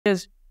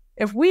is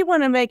if we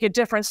want to make a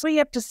difference, we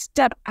have to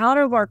step out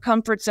of our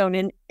comfort zone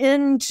and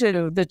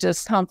into the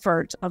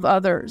discomfort of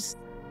others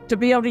to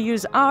be able to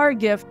use our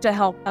gift to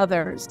help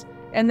others.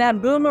 And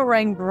that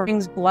boomerang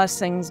brings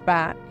blessings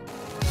back.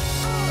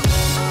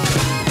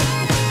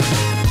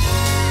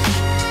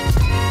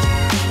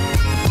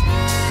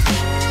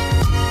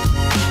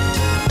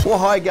 Well,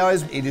 hi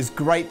guys, it is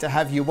great to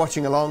have you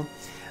watching along.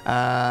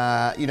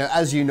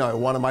 As you know,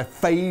 one of my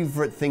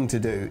favorite things to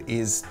do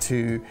is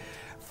to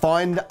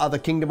find other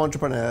kingdom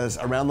entrepreneurs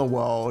around the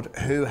world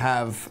who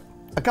have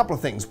a couple of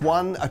things.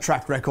 One, a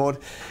track record,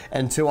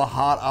 and two, a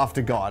heart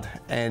after God.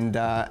 And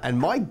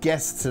my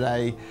guests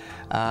today,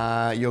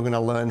 you're going to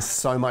learn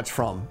so much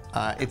from.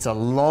 It's a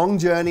long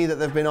journey that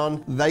they've been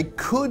on. They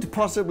could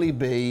possibly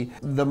be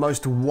the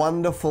most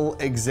wonderful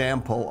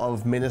example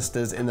of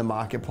ministers in the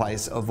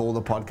marketplace of all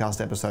the podcast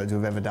episodes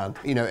we've ever done.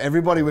 You know,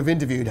 everybody we've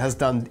interviewed has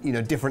done,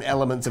 different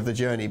elements of the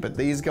journey, but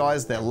these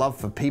guys, their love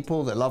for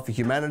people, their love for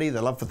humanity,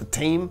 their love for the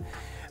team,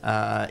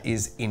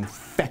 is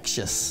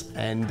infectious,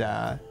 and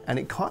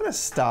it kind of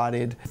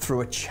started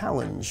through a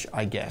challenge,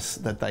 I guess,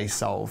 that they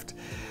solved.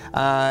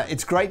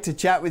 It's great to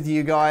chat with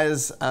you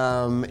guys.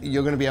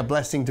 You're going to be a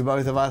blessing to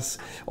both of us,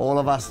 all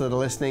of us that are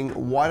listening.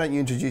 Why don't you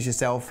introduce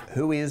yourself?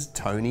 Who is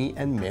Tony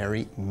and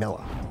Mary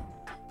Miller?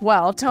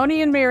 Well,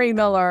 Tony and Mary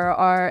Miller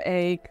are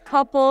a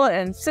couple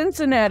in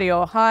Cincinnati,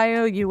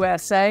 Ohio,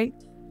 USA,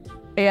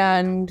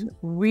 and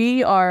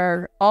we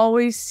are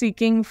always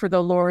seeking for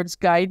the Lord's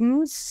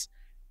guidance.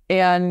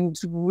 And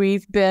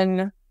we've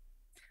been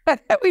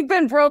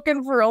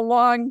broken for a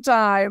long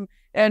time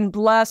and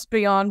blessed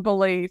beyond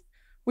belief.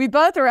 We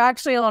both are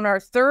actually on our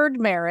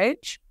third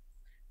marriage,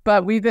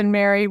 but we've been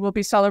married. We'll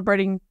be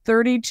celebrating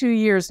 32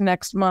 years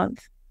next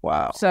month.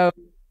 Wow. So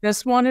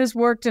this one has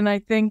worked, and I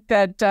think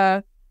that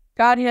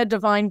God had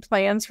divine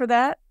plans for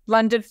that.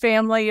 Blended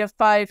family of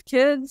 5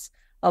 kids,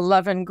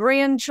 11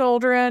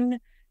 grandchildren,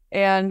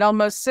 and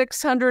almost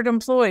 600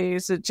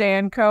 employees at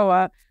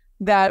Jancoa,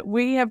 that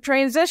we have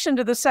transitioned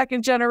to the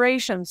second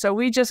generation. So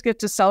we just get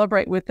to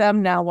celebrate with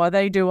them now while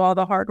they do all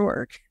the hard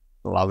work.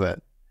 Love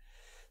it.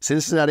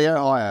 Cincinnati,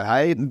 Ohio.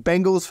 Hey,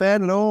 Bengals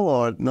fan at all,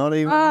 or not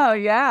even? Oh,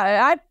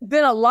 yeah. I've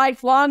been a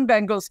lifelong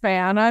Bengals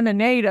fan. I'm a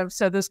native.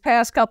 So this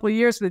past couple of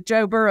years with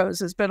Joe Burrows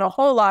has been a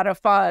whole lot of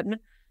fun.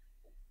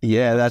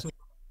 Yeah,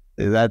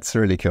 that's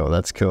really cool.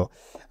 That's cool.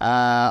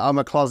 I'm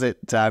a closet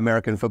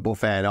American football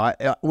fan.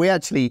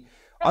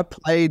 I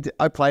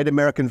played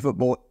American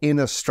football in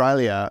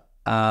Australia.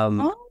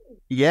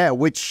 Yeah,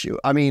 which,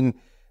 I mean,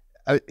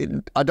 I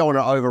don't want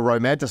to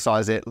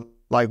over-romanticize it.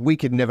 Like, we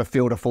could never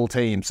field a full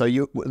team. So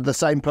we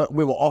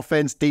were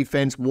offense,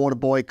 defense, water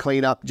boy,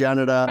 cleanup,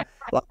 janitor.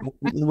 Like,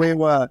 we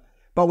were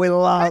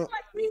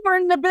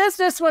in the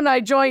business when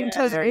I joined.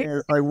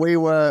 Like we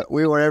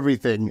were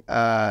everything.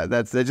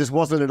 There just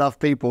wasn't enough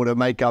people to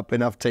make up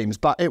enough teams,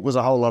 but it was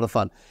a whole lot of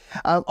fun.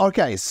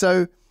 Okay,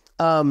 so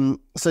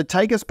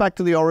take us back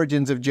to the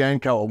origins of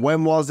Jancoa.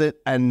 When was it,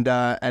 and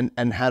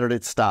how did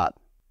it start?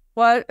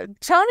 Well,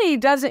 Tony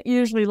doesn't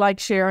usually like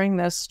sharing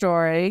this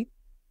story,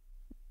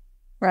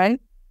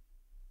 right?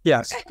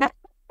 Yes.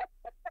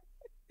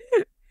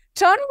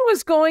 Tony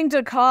was going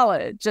to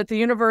college at the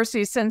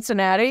University of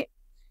Cincinnati,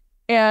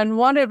 and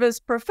one of his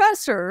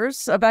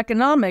professors of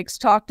economics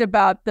talked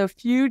about the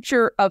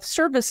future of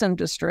service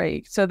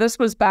industry. So this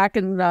was back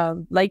in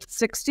the late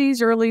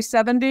 60s, early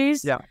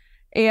 70s. Yeah.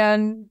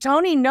 And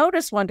Tony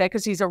noticed one day,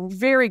 because he's a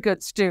very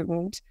good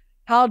student,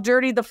 how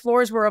dirty the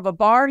floors were of a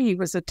bar he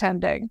was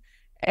attending.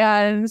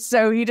 And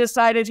so he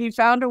decided he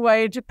found a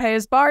way to pay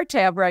his bar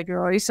tab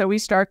regularly. So we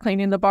start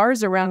cleaning the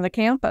bars around the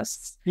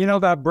campus. You know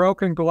that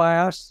broken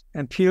glass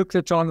and puke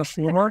that's on the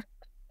floor?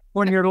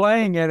 When you're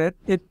laying in it,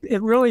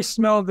 it really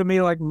smelled to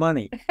me like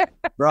money.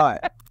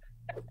 Right.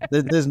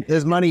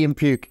 There's money in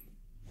puke.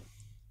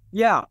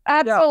 Yeah.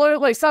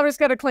 Absolutely. Yeah. Somebody's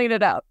got to clean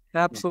it up.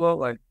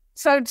 Absolutely.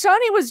 So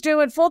Tony was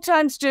doing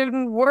full-time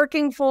student,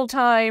 working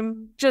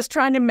full-time, just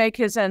trying to make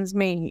his ends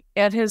meet.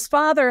 And his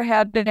father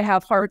had to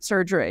have heart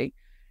surgery.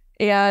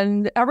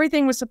 And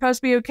everything was supposed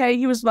to be okay.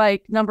 He was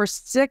like number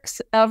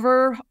 6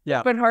 ever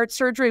open heart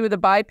surgery with a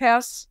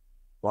bypass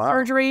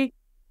surgery.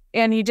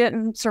 And he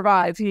didn't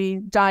survive. He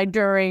died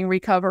during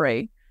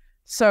recovery.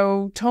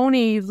 So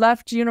Tony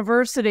left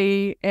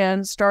university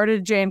and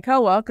started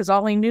Jancoa because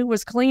all he knew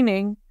was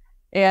cleaning.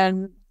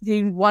 And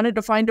he wanted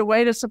to find a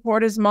way to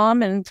support his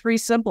mom and 3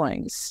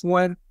 siblings.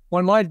 When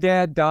my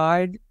dad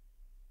died,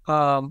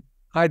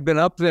 I'd been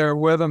up there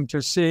with him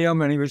to see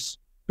him, and he was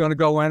going to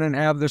go in and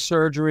have the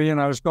surgery,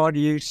 and I was going to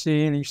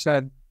UC, and he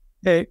said,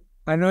 "Hey,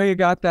 I know you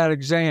got that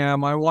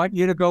exam. I want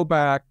you to go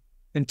back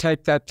and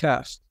take that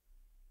test.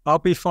 I'll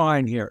be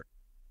fine here."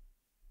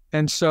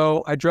 And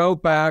so I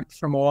drove back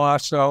from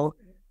Owasso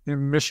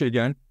in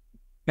Michigan,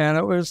 and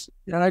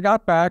I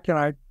got back, and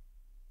I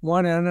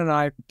went in and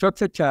I took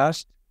the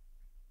test,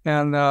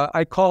 and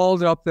I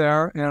called up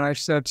there and I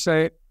said,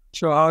 "So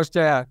how's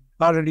Dad?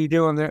 How did he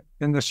do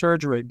in the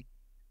surgery?"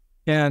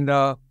 And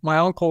my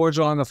uncle was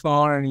on the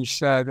phone, and he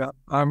said,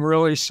 "I'm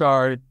really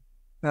sorry."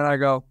 And I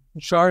go,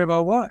 "Sorry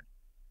about what?"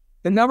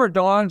 It never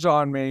dawns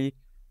on me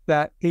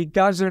that he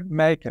doesn't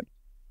make it.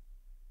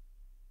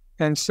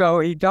 And so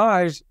he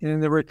dies in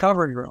the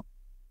recovery room.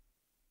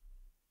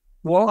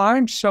 Well,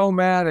 I'm so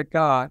mad at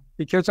God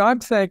because I'm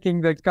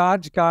thinking that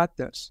God's got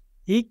this.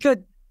 He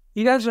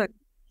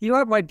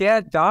let my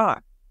dad die.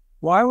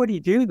 Why would he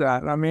do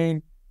that? I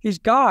mean, he's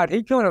God.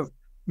 He could have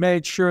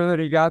made sure that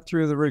he got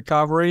through the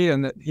recovery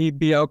and that he'd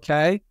be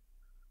okay.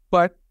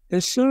 But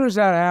as soon as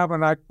that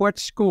happened, I quit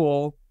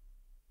school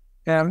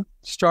and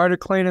started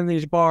cleaning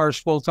these bars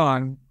full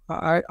time.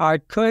 I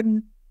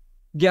couldn't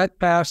get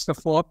past the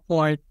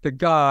point that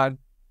God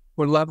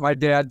would let my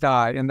dad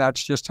die, and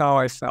that's just how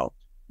I felt.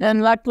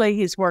 And luckily,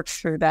 he's worked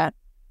through that.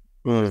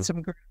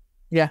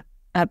 Yeah,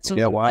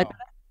 absolutely. Yeah, wow.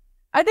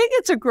 I think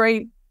it's a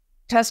great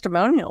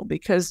testimonial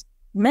because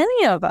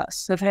many of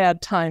us have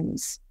had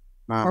times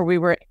where we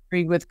were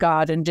angry with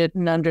God and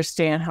didn't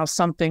understand how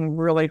something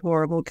really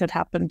horrible could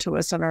happen to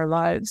us in our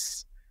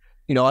lives.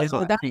 You know, I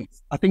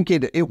think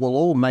it will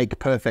all make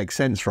perfect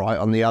sense, right,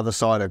 on the other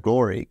side of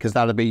glory, because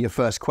that'll be your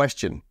first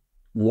question.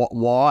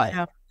 Why?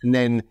 Yeah. And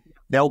then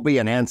there'll be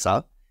an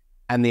answer,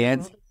 and the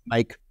answers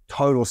make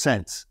total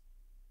sense.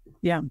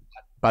 Yeah.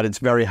 But it's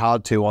very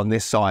hard to, on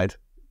this side,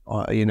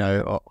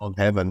 of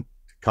heaven,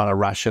 kind of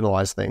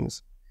rationalize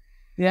things.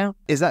 Yeah.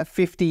 Is that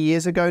 50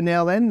 years ago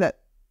now then?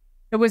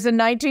 It was in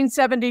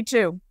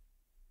 1972.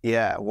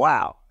 Yeah.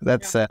 Wow.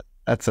 That's a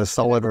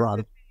solid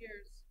run.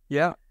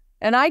 Yeah.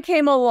 And I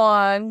came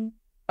along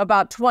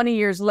about 20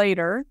 years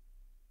later,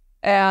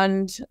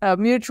 and a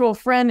mutual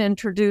friend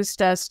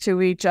introduced us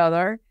to each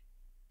other,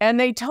 and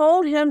they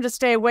told him to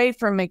stay away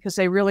from me because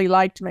they really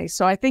liked me.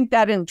 So I think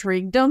that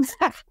intrigued him.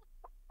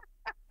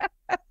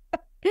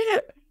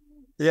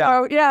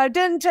 Yeah. So, yeah, it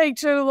didn't take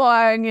too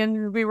long,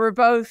 and we were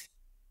both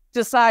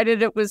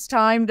decided it was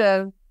time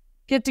to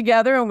get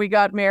together, and we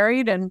got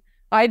married. And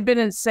I'd been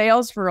in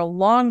sales for a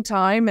long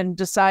time, and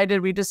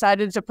we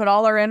decided to put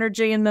all our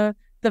energy in the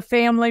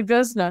family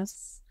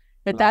business.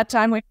 At that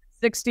time, we had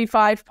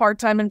 65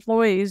 part-time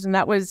employees, and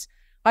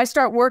I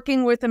start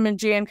working with them in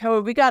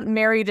Jancoa. We got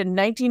married in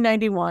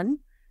 1991,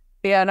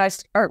 and I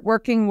start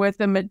working with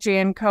them at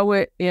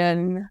Jancoa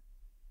in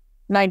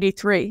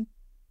 93,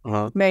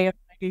 May of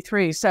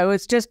 93. So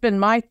it's just been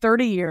my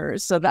 30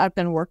 years that I've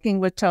been working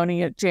with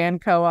Tony at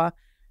Jancoa,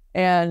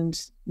 and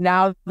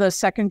now the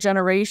second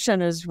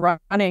generation is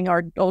running,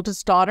 our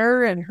oldest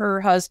daughter and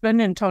her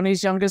husband and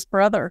Tony's youngest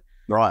brother.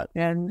 Right.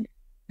 And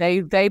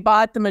they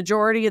bought the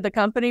majority of the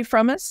company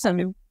from us.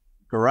 And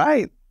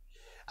great.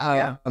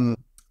 Well,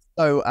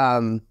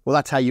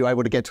 that's how you were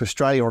able to get to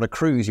Australia on a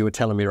cruise. You were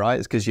telling me, right?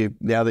 It's because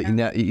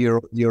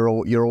you're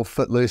all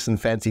footloose and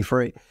fancy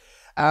free.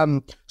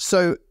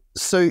 So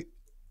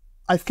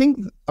I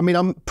think,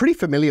 I'm pretty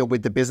familiar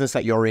with the business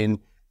that you're in.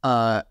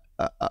 I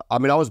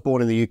was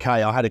born in the UK.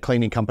 I had a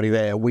cleaning company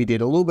there. We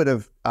did a little bit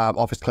of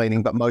office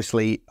cleaning, but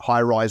mostly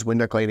high-rise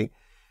window cleaning.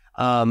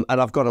 And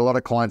I've got a lot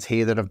of clients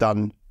here that have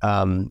done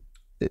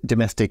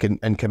domestic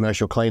and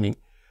commercial cleaning.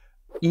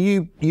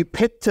 You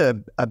picked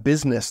a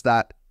business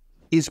that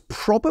is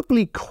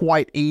probably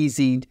quite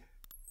easy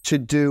to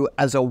do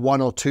as a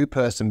 1 or 2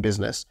 person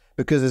business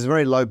because there's a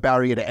very low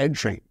barrier to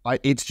entry. Right?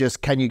 It's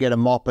just, can you get a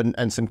mop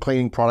and some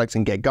cleaning products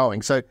and get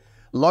going? So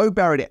low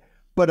barrier,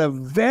 but a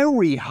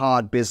very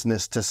hard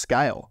business to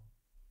scale,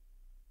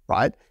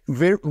 right?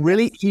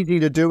 Really easy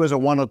to do as a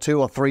 1 or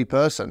 2 or 3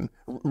 person,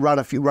 run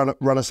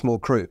a small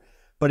crew,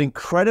 but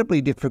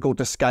incredibly difficult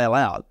to scale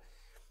out.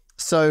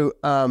 So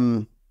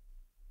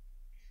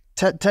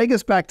take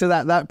us back to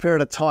that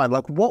period of time.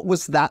 Like, what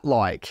was that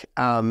like?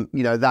 Okay,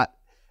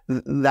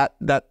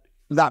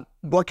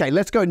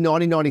 let's go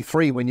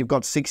 1993 when you've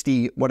got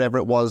 60, whatever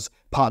it was,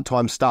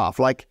 part-time staff.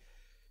 Like,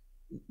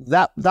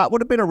 that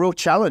would have been a real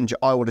challenge,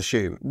 I would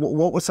assume.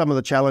 What were some of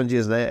the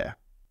challenges there?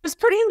 It's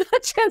pretty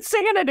much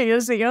insanity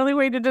is the only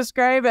way to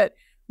describe it.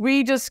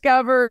 We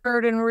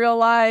discovered and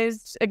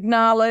realized,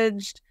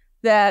 acknowledged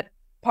that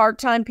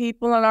part-time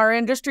people in our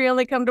industry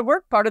only come to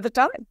work part of the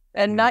time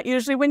and not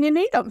usually when you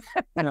need them.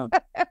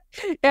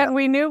 And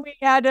we knew we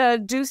had to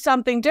do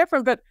something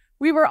different, but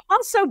we were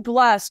also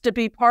blessed to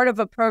be part of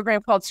a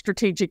program called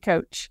Strategic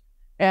Coach.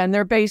 And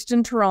they're based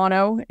in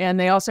Toronto, and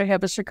they also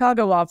have a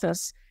Chicago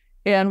office.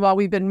 And while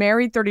we've been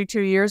married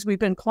 32 years, we've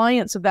been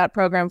clients of that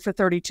program for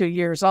 32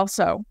 years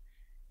also.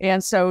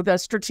 And so the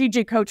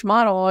Strategic Coach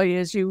model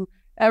is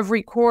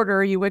every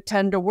quarter you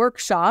attend a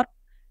workshop,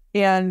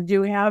 and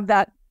you have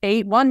that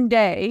 1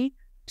 day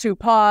to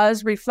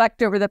pause,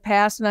 reflect over the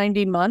past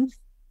 90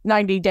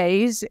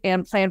 days,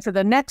 and plan for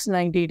the next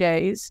 90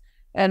 days.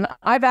 And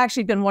I've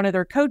actually been one of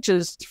their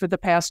coaches for the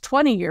past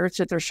 20 years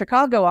at their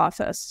Chicago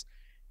office.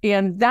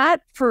 And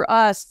that, for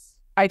us,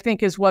 I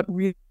think is what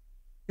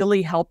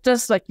really helped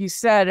us. Like you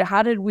said,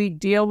 how did we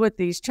deal with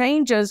these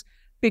changes?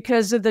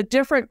 Because of the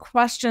different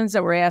questions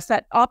that were asked,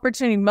 that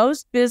opportunity,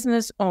 most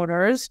business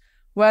owners,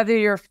 whether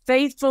you're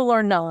faithful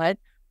or not,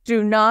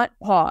 do not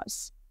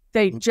pause.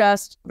 They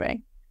just,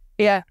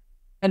 yeah.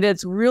 And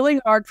it's really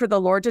hard for the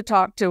Lord to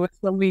talk to us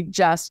when we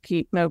just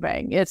keep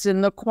moving. It's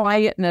in the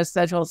quietness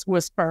that he'll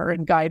whisper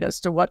and guide us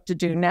to what to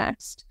do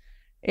next.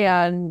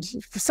 and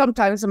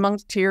sometimes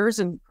amongst tears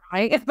and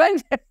crying.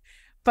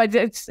 But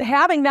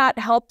having that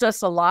helped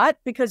us a lot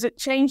because it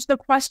changed the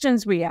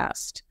questions we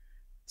asked.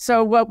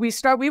 So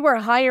we were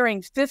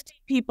hiring 50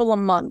 people a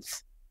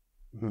month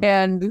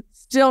and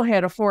still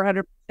had a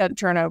 400%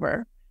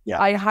 turnover.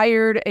 Yeah. I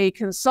hired a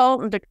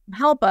consultant to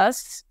help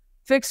us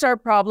fix our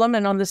problem.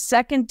 And on the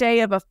second day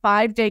of a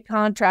 5-day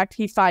contract,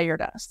 he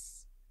fired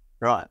us.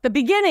 Right. The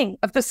beginning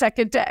of the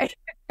second day.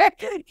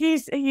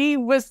 He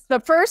was the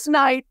first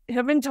night,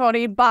 him and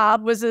Tony,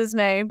 Bob was his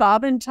name.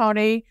 Bob and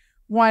Tony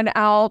went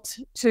out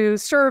to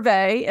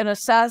survey and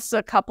assess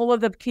a couple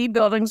of the key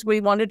buildings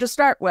we wanted to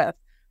start with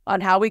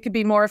on how we could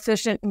be more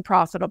efficient and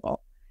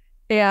profitable.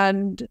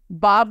 And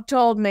Bob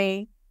told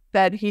me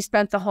that he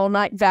spent the whole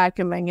night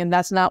vacuuming, and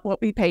that's not what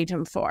we paid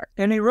him for.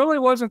 And he really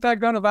wasn't that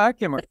good a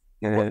vacuumer.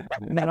 You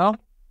know?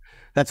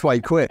 That's why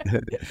he quit.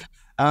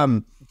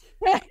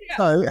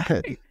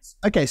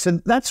 Okay, so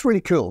that's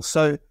really cool.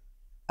 So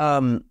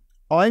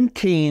I'm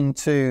keen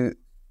to,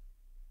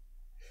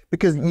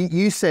 because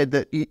you said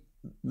that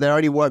they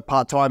only work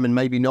part-time and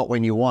maybe not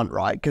when you want,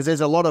 right? Because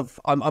there's a lot of,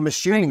 I'm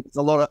assuming there's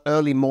a lot of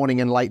early morning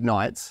and late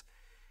nights.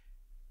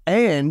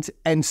 And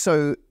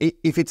so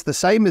if it's the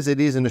same as it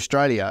is in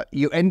Australia,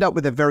 you end up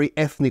with a very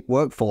ethnic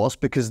workforce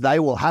because they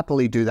will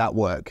happily do that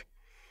work.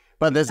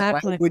 But there's a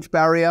language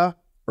barrier,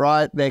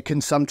 right? There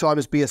can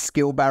sometimes be a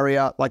skill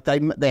barrier. Like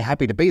they're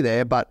happy to be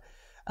there, but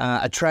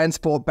a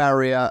transport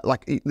barrier,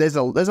 like there's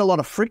a lot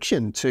of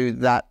friction to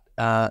that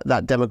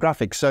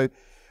demographic. So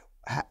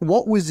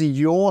what was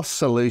your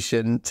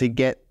solution to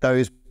get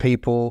those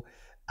people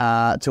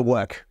to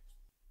work?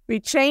 We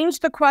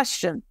changed the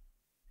question.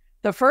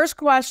 The first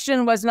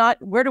question was not,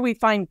 where do we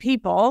find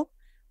people?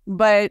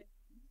 But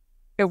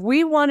if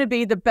we want to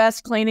be the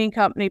best cleaning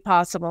company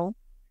possible,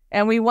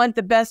 and we want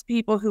the best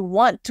people who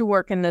want to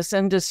work in this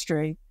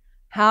industry,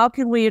 how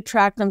can we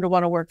attract them to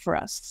want to work for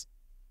us?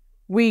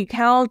 We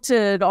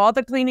counted all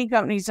the cleaning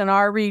companies in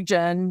our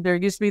region. There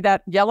used to be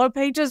that Yellow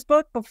Pages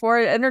book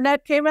before the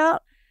internet came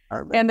out.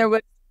 And there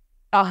was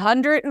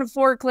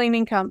 104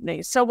 cleaning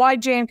companies. So why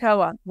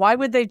Jancoa? Why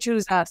would they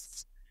choose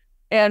us?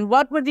 And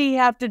what would he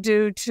have to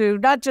do to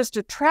not just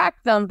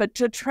attract them, but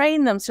to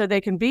train them so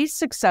they can be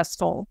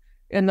successful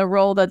in the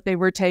role that they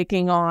were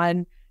taking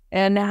on?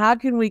 And how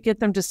can we get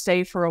them to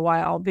stay for a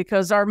while?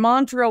 Because our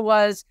mantra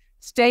was,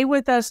 stay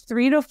with us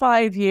 3 to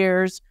 5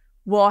 years.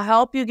 We'll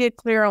help you get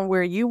clear on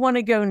where you want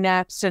to go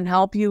next and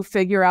help you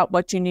figure out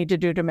what you need to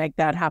do to make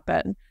that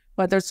happen.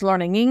 Whether it's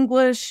learning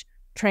English,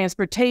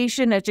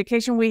 transportation,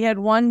 education. We had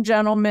one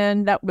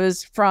gentleman that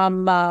was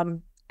from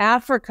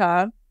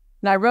Africa,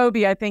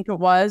 Nairobi, I think it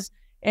was,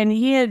 and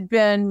he had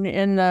been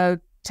in the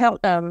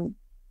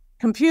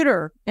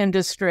computer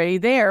industry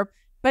there,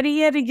 but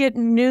he had to get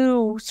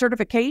new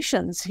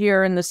certifications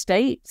here in the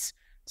States.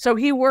 So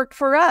he worked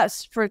for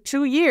us for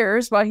 2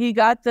 years while he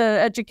got the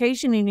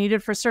education he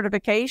needed for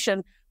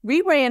certification.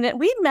 We ran it.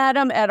 We met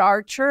him at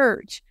our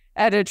church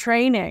at a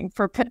training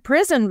for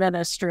prison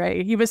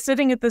ministry. He was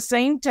sitting at the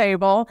same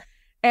table,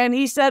 and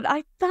he said,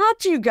 I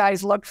thought you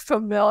guys looked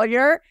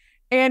familiar.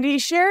 And he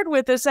shared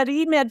with us that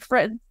he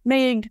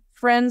made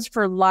friends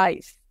for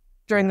life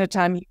during the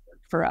time he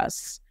worked for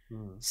us.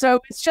 So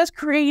it's just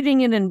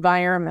creating an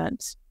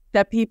environment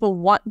that people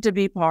want to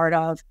be part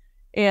of.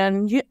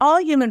 And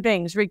all human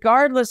beings,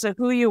 regardless of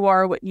who you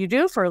are, what you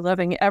do for a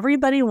living,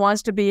 everybody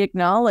wants to be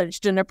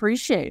acknowledged and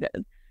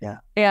appreciated. Yeah.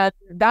 And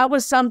that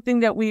was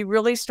something that we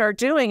really started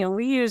doing. And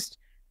we used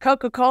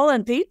Coca-Cola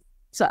and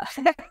pizza,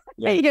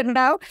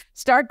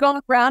 start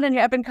going around and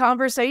having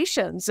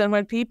conversations. And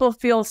when people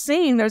feel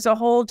seen, there's a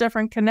whole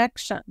different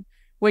connection.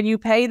 When you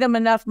pay them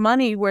enough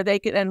money where they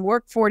can and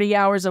work 40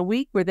 hours a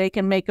week where they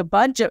can make a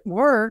budget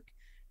work,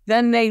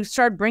 then they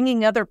start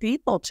bringing other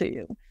people to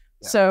you.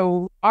 Yeah.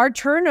 So our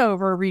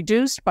turnover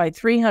reduced by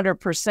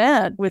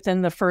 300%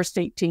 within the first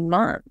 18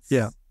 months.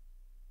 Yeah.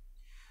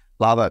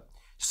 Love it.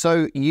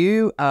 So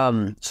you,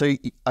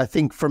 I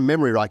think from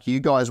memory, like you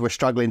guys were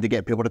struggling to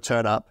get people to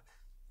turn up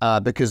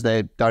because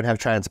they don't have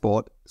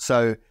transport.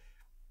 So,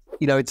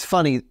 it's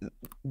funny.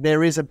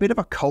 There is a bit of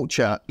a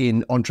culture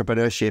in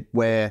entrepreneurship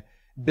where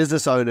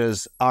business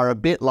owners are a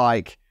bit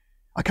like,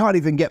 I can't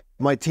even get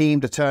my team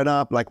to turn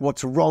up. Like,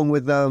 what's wrong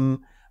with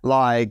them?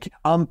 Like,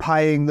 I'm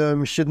paying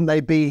them. Shouldn't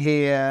they be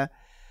here?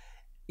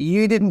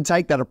 You didn't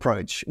take that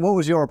approach. What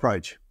was your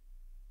approach?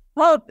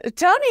 Well,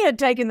 Tony had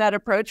taken that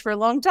approach for a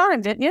long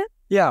time, didn't you?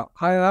 Yeah,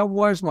 that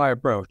was my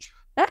approach.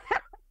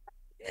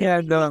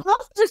 And I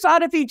just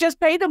thought if you just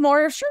pay them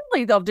more,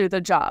 surely they'll do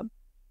the job.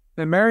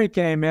 Then Mary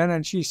came in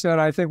and she said,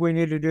 I think we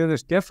need to do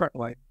this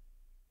differently.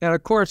 And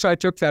of course, I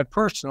took that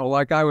personal,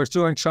 like I was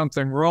doing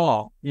something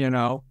wrong,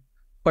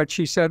 But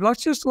she said,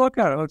 let's just look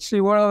at it. Let's see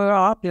what other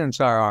options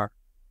there are.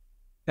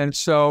 And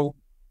so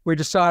we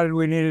decided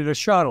we needed a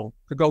shuttle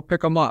to go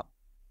pick them up.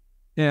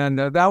 And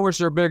that was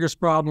their biggest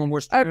problem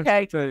was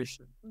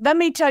transportation. Okay. Let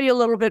me tell you a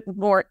little bit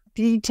more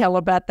detail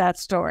about that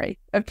story,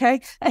 okay?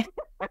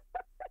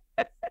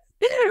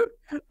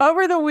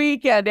 Over the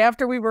weekend,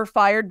 after we were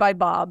fired by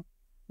Bob,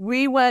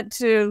 we went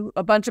to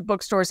a bunch of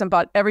bookstores and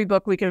bought every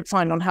book we could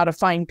find on how to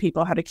find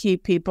people, how to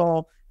keep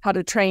people, how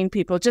to train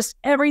people, just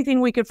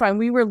everything we could find.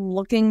 We were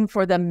looking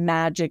for the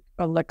magic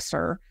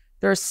elixir.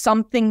 There's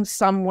something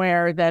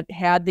somewhere that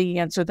had the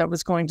answer that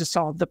was going to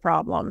solve the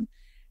problem.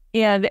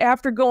 And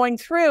after going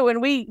through,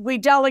 and we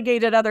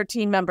delegated other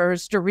team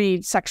members to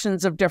read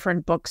sections of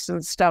different books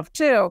and stuff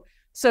too.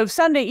 So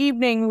Sunday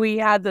evening, we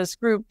had this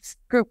group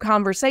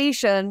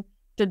conversation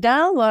to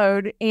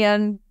download,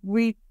 and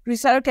we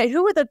said, okay,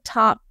 who are the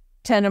top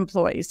 10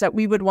 employees that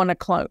we would want to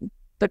clone,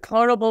 the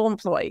clonable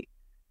employee?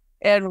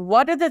 And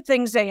what are the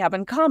things they have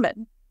in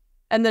common?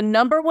 And the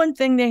number one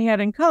thing they had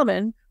in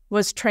common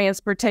was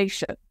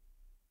transportation.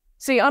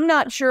 See, I'm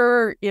not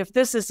sure if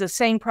this is the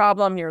same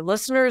problem your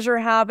listeners are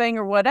having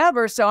or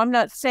whatever, so I'm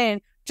not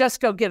saying just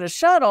go get a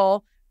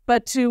shuttle,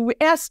 but to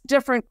ask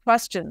different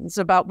questions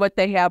about what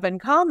they have in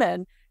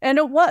common. And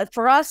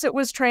for us, it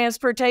was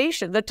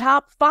transportation. The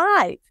top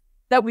 5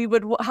 that we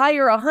would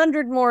hire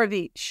 100 more of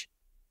each,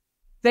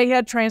 they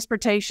had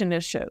transportation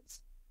issues.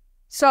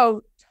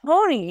 So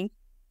Tony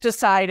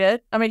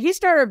decided, he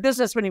started a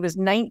business when he was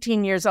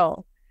 19 years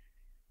old.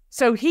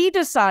 So he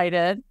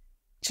decided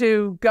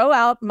to go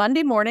out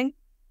Monday morning,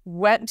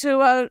 went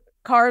to a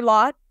car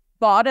lot,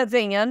 bought a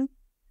van,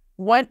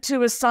 went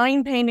to a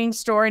sign painting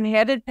store and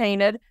had it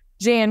painted,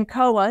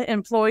 Jancoa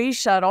employee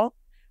shuttle,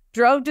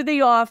 drove to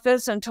the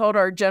office and told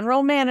our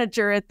general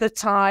manager at the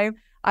time,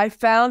 I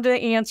found an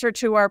answer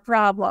to our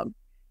problem.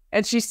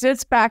 And she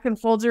sits back and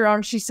folds her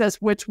arms. She says,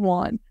 which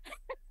one?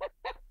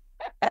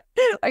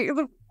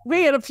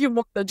 We had a few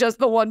more than just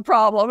the one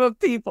problem of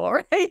people,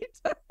 right?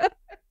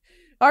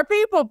 Our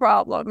people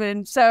problem.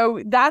 And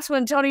so that's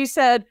when Tony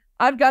said,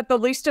 I've got the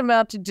least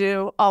amount to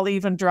do. I'll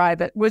even drive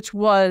it, which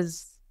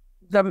was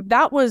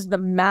that was the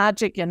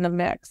magic in the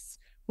mix,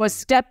 was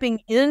stepping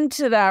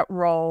into that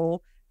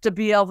role to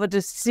be able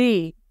to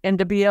see and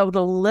to be able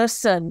to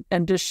listen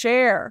and to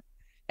share.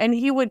 And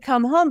he would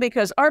come home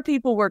because our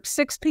people work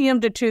 6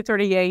 p.m. to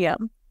 2:30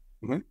 a.m.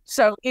 Mm-hmm.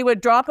 So he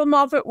would drop them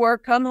off at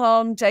work, come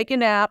home, take a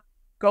nap,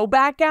 go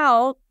back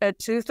out at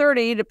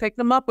 2:30 to pick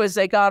them up as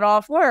they got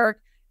off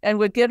work, and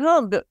would get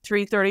home at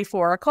 3:30,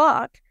 4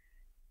 o'clock.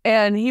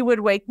 And he would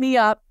wake me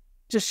up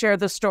to share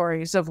the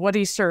stories of what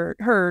he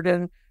heard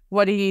and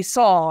what he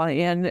saw.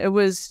 And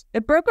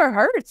it broke our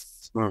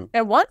hearts. Mm.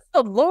 And once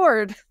the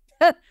Lord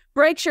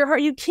breaks your heart,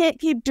 you can't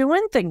keep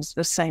doing things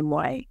the same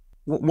way.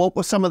 What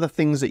were some of the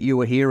things that you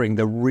were hearing,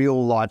 the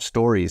real life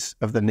stories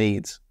of the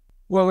needs?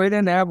 Well, we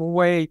didn't have a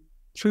way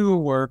to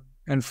work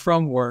and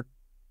from work.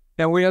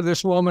 And we had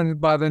this woman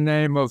by the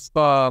name of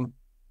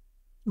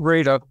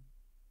Rita.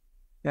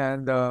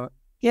 And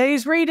yeah,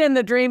 he's reading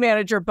the Dream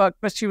Manager book,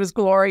 but she was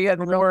Gloria.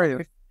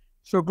 Gloria.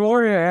 So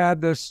Gloria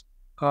had this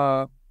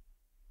where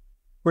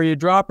you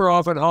drop her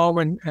off at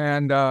home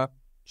and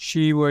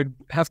she would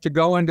have to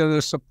go into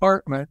this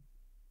apartment,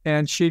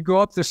 and she'd go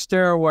up the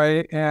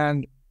stairway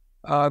and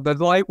the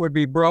light would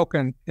be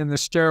broken in the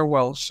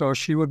stairwell. So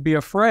she would be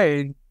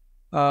afraid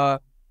to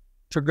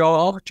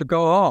go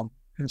home.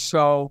 And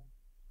so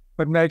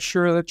I'd make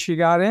sure that she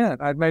got in.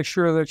 I'd make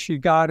sure that she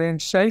got in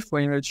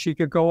safely and that she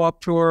could go up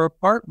to her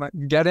apartment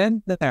and get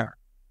in there.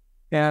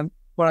 And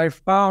what I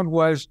found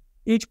was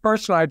each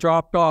person I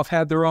dropped off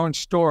had their own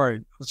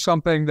story,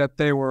 something that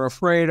they were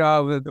afraid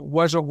of, that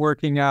wasn't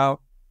working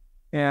out.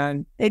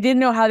 And they didn't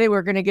know how they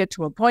were going to get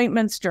to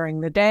appointments during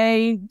the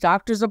day,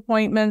 doctor's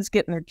appointments,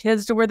 getting their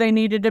kids to where they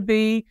needed to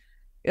be.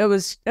 It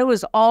was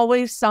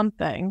always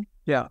something.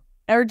 Yeah.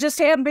 Or just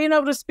being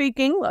able to speak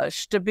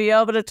English, to be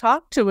able to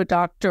talk to a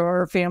doctor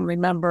or a family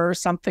member or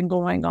something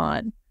going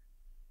on.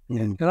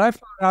 And I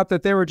found out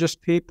that they were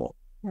just people.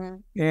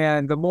 Mm-hmm.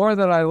 And the more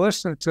that I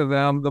listened to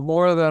them, the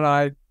more that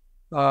I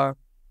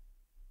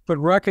could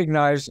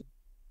recognize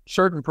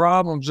certain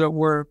problems that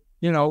were,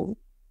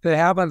 they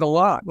happened a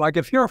lot. Like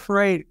if you're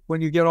afraid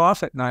when you get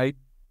off at night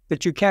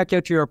that you can't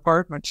get to your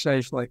apartment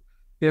safely,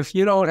 if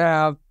you don't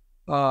have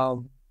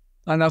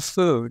enough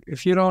food,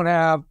 if you don't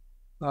have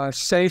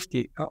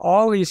safety,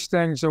 all these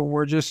things that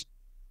were just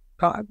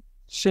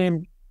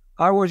seemed,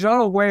 I was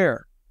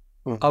unaware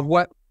of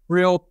what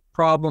real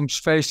problems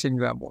facing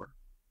them were.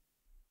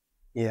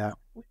 Yeah.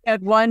 We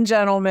had one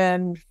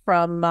gentleman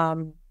from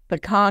the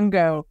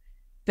Congo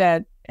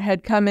that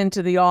had come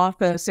into the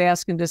office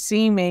asking to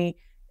see me,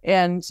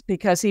 and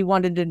because he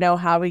wanted to know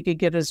how he could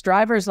get his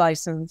driver's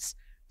license.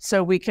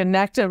 So we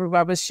connected.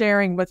 I was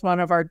sharing with one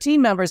of our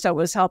team members that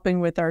was helping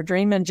with our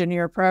Dream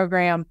Engineer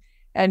program,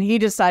 and he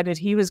decided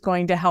he was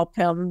going to help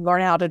him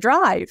learn how to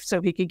drive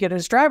so he could get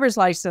his driver's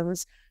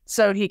license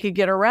so he could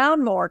get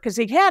around more, because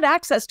he had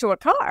access to a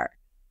car,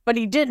 but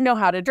he didn't know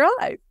how to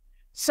drive.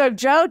 So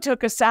Joe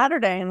took a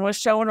Saturday and was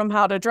showing him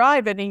how to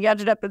drive, and he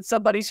ended up in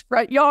somebody's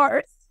front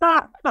yard.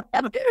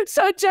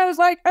 So Joe's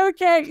like,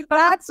 okay,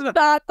 that's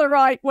not the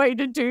right way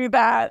to do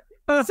that.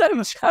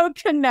 So Joe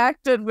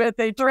connected with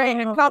a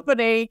training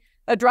company,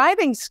 a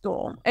driving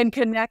school, and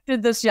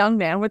connected this young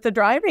man with the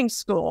driving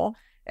school.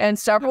 And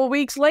several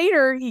weeks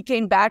later, he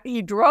came back,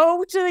 he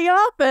drove to the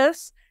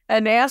office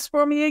and asked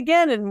for me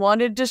again and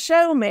wanted to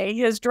show me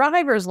his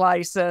driver's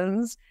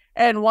license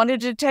and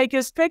wanted to take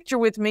his picture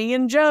with me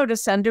and Joe to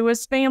send to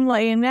his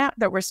family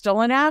that were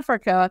still in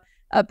Africa.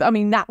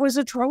 That was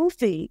a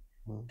trophy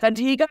that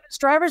he got his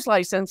driver's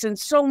license. And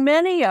so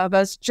many of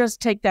us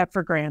just take that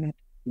for granted.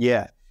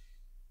 Yeah.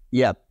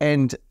 Yeah.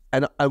 And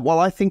while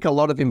I think a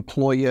lot of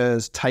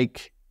employers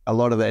take a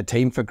lot of their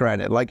team for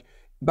granted, like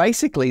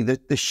basically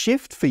the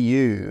shift for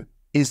you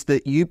is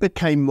that you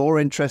became more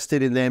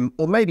interested in them,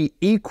 or maybe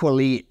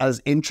equally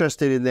as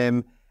interested in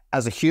them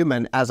as a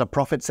human, as a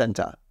profit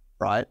center,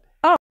 right?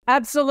 Oh,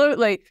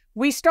 absolutely.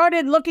 We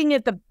started looking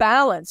at the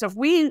balance of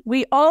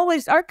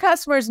our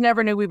customers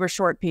never knew we were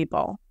short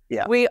people.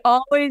 Yeah. We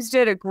always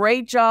did a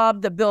great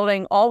job. The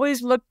building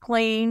always looked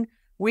clean.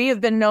 We have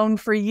been known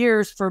for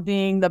years for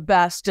being the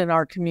best in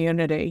our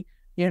community.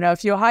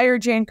 If you hire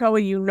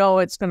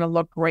Jancoa, it's going to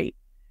look great.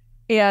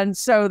 And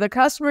so the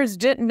customers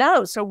didn't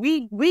know. So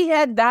we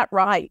had that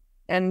right.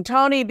 And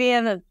Tony,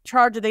 being in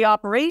charge of the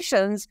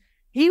operations,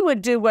 he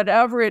would do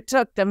whatever it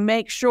took to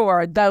make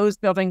sure those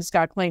buildings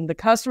got cleaned. The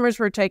customers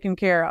were taken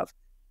care of.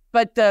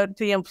 But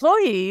the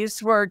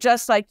employees were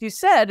just like you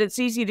said, it's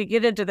easy to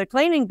get into the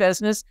cleaning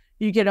business.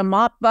 You get a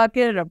mop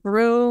bucket, a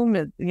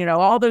broom,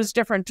 all those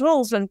different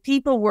tools, and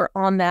people were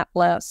on that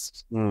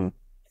list.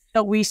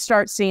 So we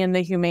start seeing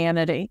the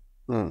humanity.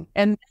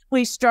 And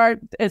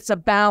it's a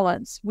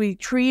balance. We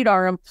treat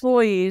our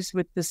employees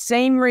with the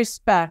same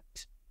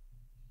respect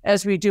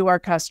as we do our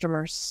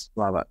customers.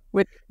 Love it.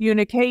 With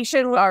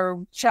unification,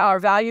 our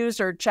values,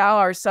 or Chow,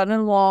 our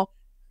son-in-law,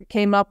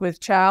 came up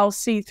with Chow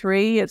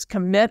C3. It's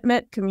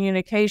commitment,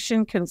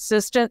 communication,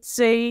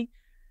 consistency,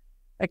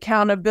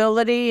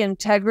 accountability,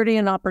 integrity,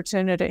 and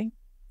opportunity.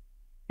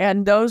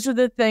 And those are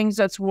the things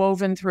that's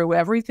woven through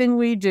everything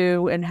we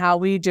do and how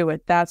we do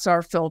it. That's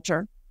our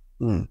filter.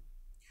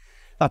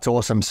 That's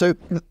awesome. So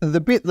the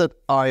bit that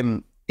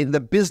the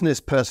business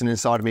person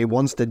inside of me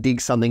wants to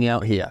dig something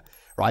out here,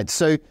 right?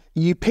 So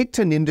you picked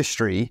an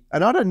industry,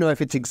 and I don't know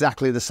if it's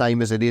exactly the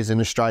same as it is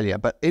in Australia,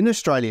 but in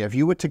Australia, if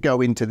you were to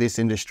go into this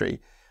industry,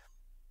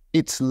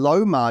 it's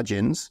low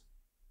margins,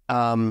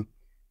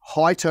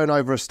 high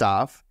turnover of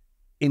staff,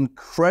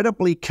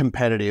 incredibly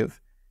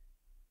competitive.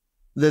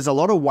 There's a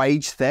lot of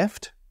wage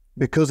theft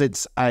because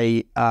it's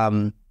a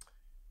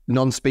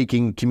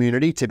non-speaking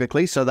community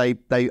typically, so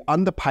they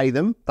underpay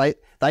them.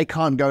 They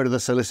can't go to the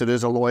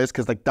solicitors or lawyers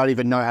because they don't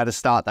even know how to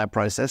start that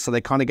process, so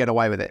they kind of get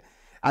away with it.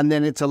 And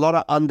then it's a lot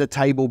of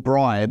under-table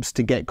bribes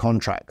to get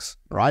contracts,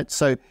 right?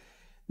 So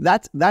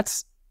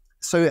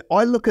so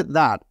I look at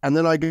that and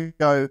then I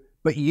go,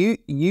 but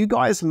you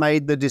guys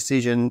made the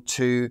decision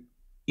to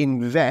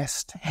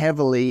invest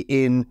heavily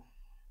in,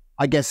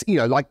 I guess,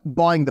 like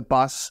buying the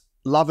bus,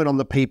 loving on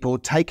the people,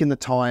 taking the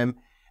time,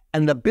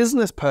 and the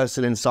business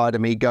person inside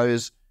of me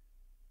goes,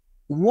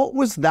 what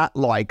was that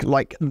like?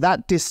 Like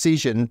that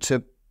decision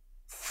to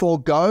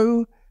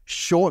forego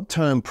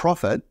short-term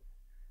profit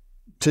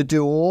to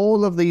do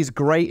all of these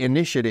great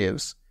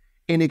initiatives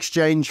in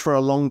exchange for a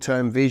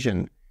long-term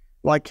vision,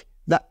 like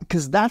that,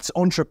 because that's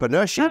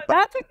entrepreneurship.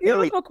 That's a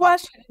beautiful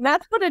question.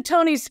 That's one of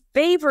Tony's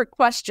favorite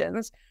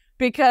questions,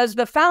 because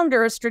the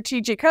founder of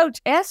Strategic Coach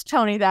asked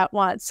Tony that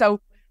once.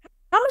 So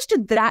how much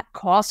did that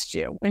cost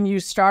you when you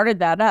started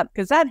that up?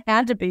 Because that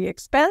had to be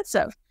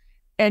expensive.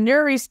 And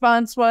your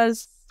response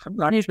was, I'm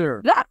not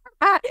sure.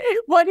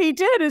 What he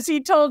did is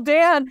he told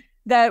Dan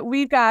that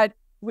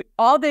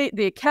all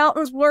the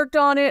accountants worked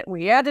on it.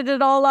 We added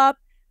it all up,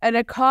 and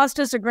it cost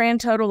us a grand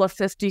total of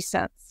 50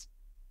 cents.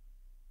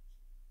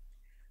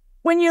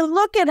 When you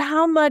look at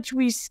how much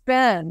we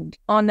spend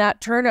on that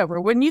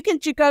turnover, when you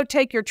go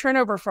take your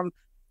turnover from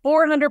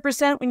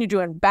 400% when you're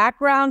doing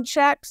background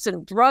checks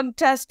and drug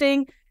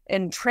testing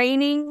and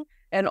training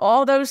and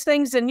all those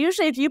things. And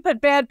usually if you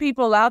put bad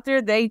people out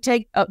there, they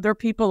take their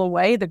people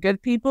away, the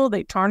good people,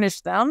 they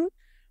tarnish them.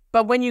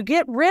 But when you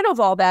get rid of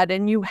all that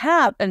and you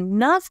have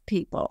enough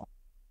people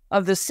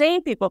of the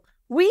same people,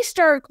 we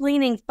start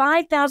cleaning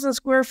 5,000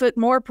 square foot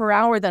more per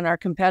hour than our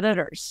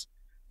competitors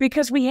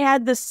because we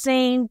had the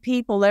same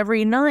people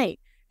every night.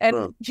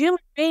 And human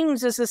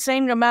beings is the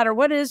same no matter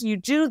what it is. You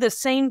do the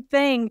same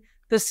thing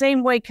the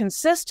same way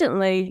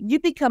consistently, you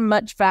become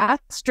much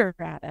faster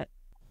at it.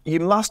 You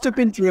must have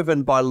been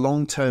driven by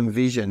long-term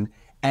vision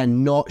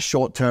and not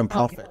short-term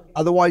profit. Okay.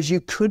 Otherwise, you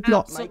could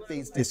not make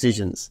these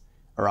decisions,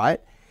 all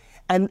right?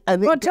 And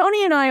well,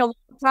 Tony and I, a long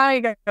time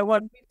ago,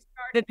 when we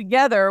started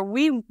together,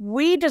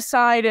 we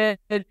decided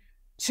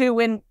to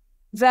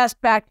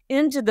invest back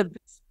into the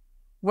business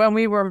when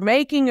we were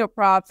making a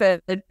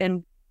profit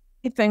and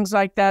things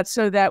like that,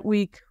 so that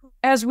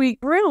as we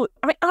grew,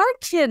 our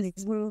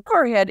kids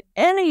never had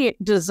any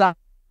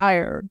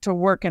desire to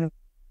work in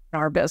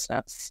our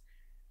business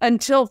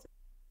until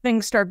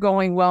things start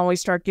going well and we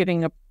start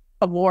getting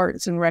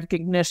awards and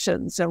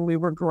recognitions and we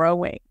were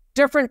growing.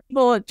 Different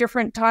people at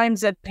different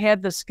times that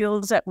had the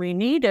skills that we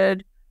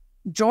needed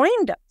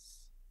joined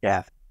us.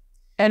 Yeah.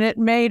 And it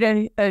made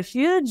a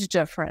huge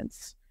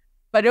difference.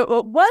 But it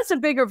was a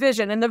bigger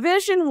vision. And the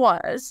vision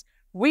was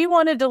we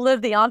wanted to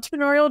live the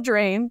entrepreneurial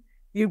dream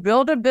You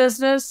build a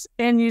business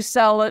and you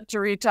sell it to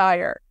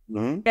retire.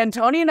 Mm-hmm. And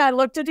Tony and I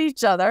looked at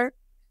each other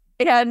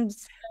and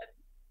said,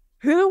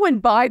 who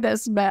would buy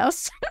this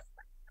mess?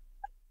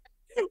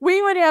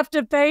 We would have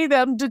to pay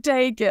them to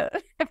take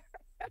it.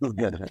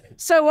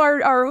 So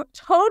our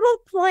total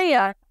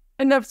plan,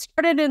 and it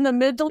started in the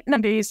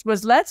mid-90s,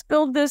 was let's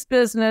build this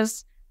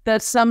business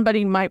that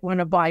somebody might want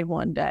to buy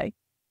one day.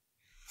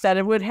 That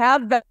it would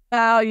have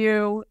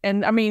value.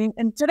 And I mean,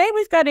 and today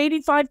we've got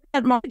 85%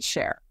 market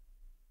share.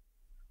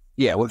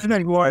 Yeah. I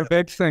think one of the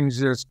big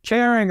things is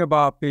caring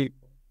about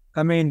people.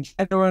 I mean,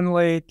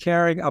 genuinely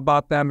caring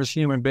about them as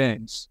human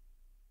beings.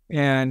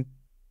 And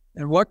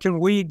what can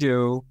we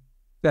do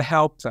to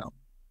help them?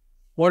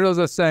 What are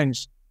the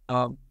things?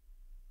 And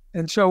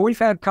so we've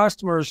had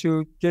customers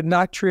who did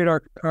not treat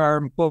our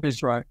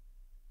employees right.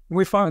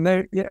 We found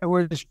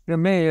which to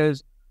me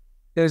is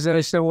they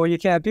said, well, you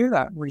can't do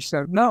that. We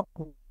said, no,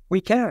 we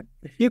can.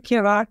 If you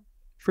cannot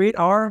treat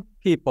our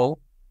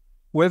people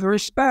with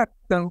respect,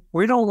 then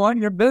we don't want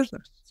your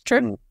business. It's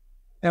true.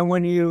 And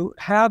when you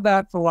have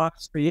that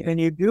philosophy and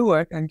you do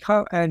it,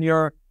 and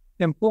your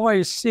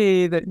employees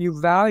see that you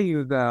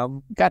value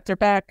them, got their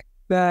back,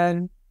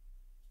 then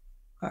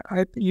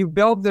you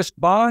build this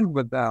bond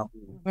with them.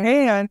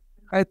 And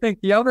I think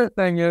the other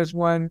thing is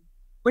when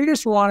we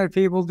just wanted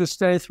people to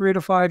stay 3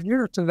 to 5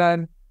 years, and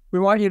then we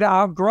want you to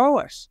outgrow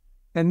us.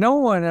 And no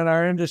one in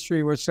our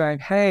industry was saying,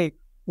 hey,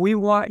 we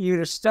want you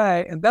to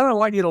stay, and then I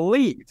want you to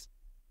leave.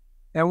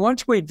 And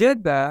once we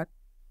did that,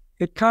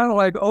 it kind of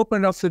like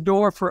opened up the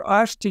door for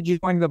us to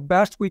doing the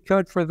best we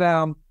could for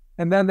them.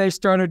 And then they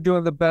started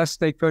doing the best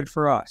they could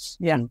for us.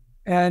 Yeah.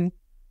 And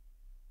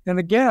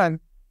again,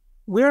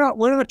 we're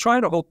not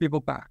trying to hold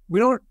people back. We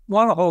don't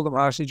want to hold them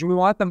hostage. We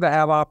want them to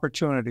have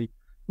opportunity.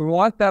 We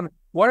want them,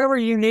 whatever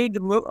you need to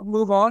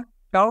move on,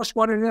 tell us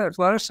what it is.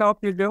 Let us help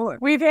you do it.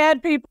 We've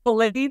had people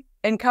leave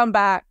and come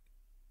back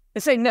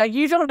and say, no,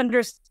 you don't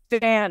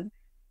understand.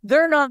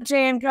 They're not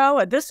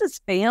Jancoa. This is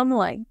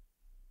family.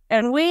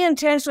 And we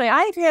intentionally,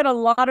 I've had a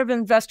lot of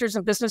investors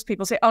and business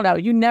people say, oh, no,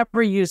 you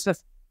never use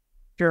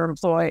your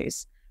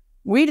employees.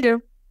 We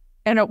do,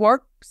 and it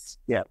works.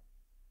 Yeah.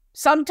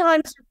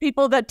 Sometimes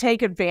people that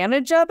take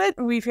advantage of it,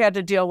 we've had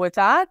to deal with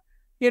that.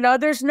 You know,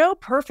 there's no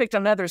perfect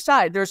on the other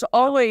side. There's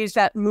always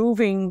that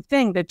moving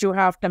thing that you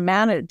have to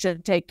manage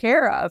and take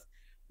care of.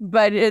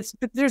 But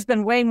there's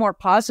been way more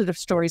positive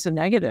stories than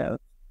negative.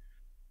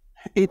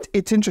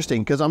 It's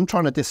interesting because I'm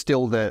trying to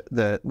distill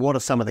the what are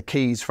some of the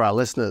keys for our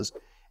listeners.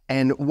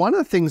 And one of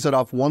the things that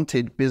I've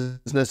wanted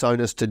business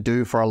owners to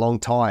do for a long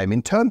time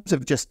in terms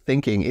of just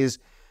thinking is,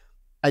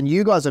 and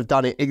you guys have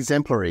done it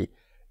exemplary,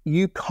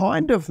 you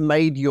kind of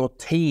made your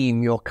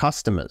team your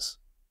customers.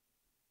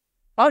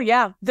 Oh,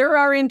 yeah. They're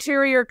our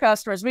interior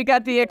customers. We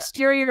got the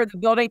exterior, the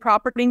building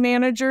property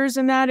managers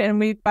and that, and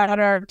we've got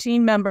our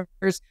team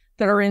members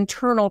that are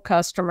internal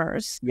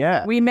customers.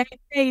 Yeah. We may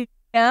pay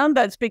them,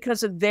 but it's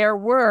because of their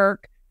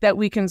work that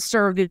we can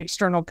serve the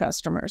external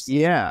customers.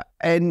 Yeah.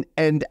 And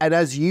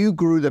as you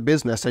grew the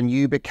business and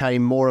you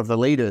became more of the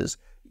leaders,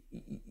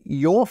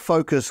 your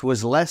focus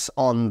was less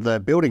on the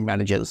building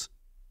managers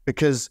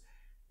because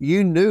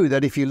you knew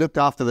that if you looked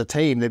after the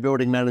team, the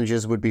building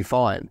managers would be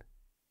fine,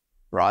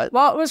 right?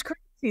 Well, it was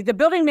crazy. The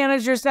building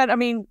managers said, I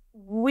mean,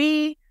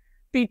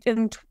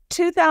 in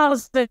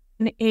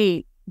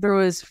 2008, there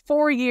was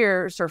 4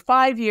 years or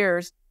 5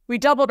 years, we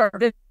doubled our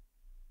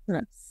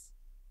business.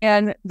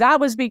 And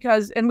that was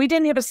because, and we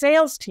didn't have a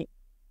sales team.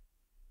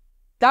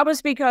 That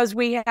was because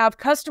we have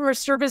customer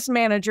service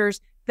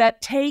managers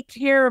that take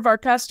care of our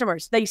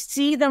customers. They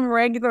see them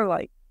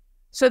regularly.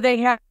 So they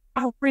have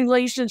a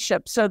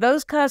relationship. So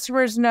those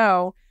customers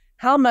know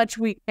how much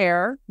we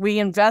care. We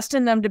invest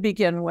in them to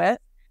begin with.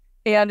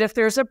 And if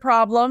there's a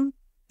problem,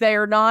 they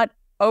are not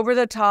over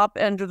the top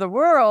end of the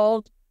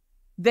world.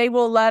 They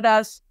will let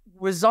us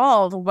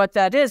resolve what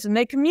that is. And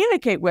they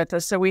communicate with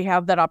us. So we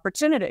have that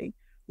opportunity.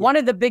 One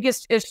of the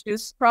biggest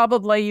issues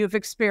probably you've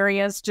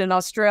experienced in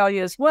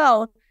Australia as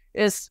well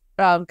is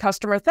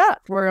customer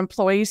theft, where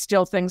employees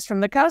steal things from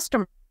the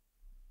customer.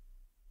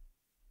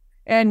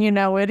 And, you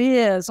know, it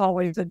is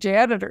always the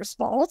janitor's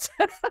fault.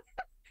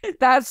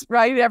 That's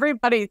right.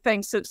 Everybody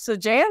thinks it's the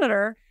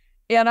janitor.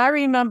 And I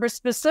remember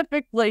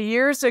specifically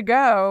years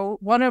ago,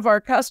 one of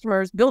our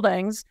customers'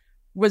 buildings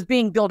was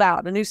being built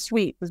out. A new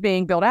suite was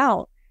being built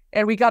out.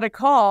 And we got a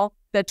call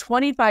that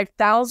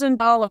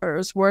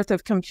 $25,000 worth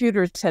of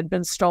computers had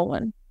been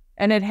stolen,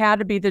 and it had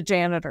to be the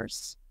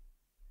janitors.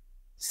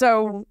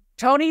 So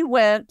Tony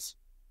went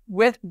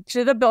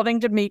to the building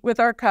to meet with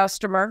our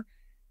customer,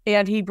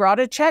 and he brought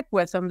a check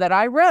with him that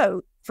I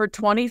wrote for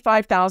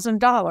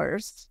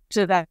 $25,000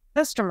 to that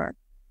customer.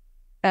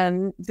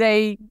 And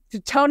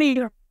Tony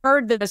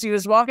heard this. He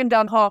was walking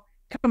down the hall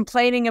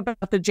complaining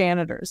about the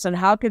janitors and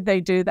how could they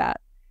do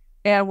that.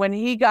 And when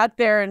he got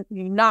there and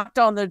he knocked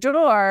on the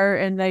door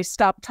and they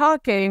stopped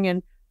talking,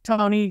 and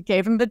Tony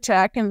gave him the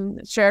check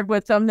and shared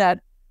with them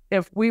that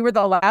if we were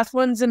the last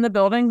ones in the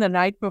building the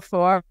night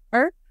before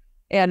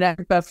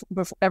and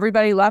before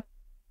everybody left,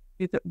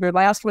 we're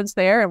last ones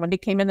there. And when he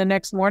came in the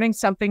next morning,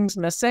 something's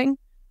missing.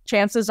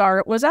 chances are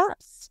it was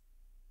us.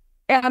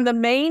 And the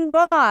main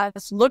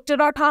boss looked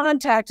at our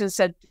contact and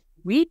said,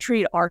 we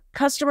treat our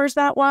customers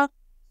that well.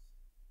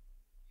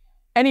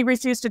 And he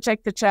refused to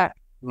take the check.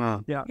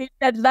 Wow. Yeah. He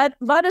said,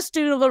 let us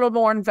do a little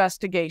more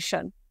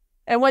investigation.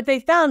 And what they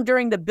found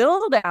during the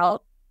build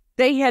out,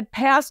 they had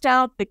passed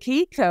out the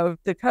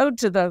code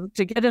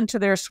to get into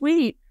their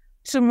suite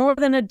to more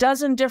than a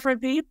dozen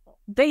different people.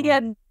 They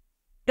had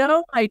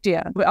no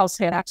idea who else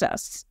had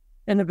access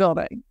in the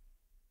building.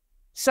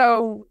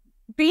 So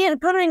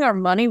putting our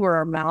money where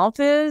our mouth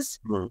is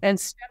and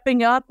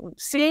stepping up,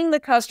 seeing the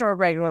customer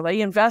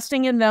regularly,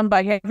 investing in them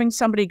by having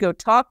somebody go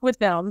talk with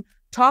them,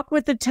 talk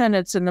with the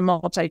tenants in the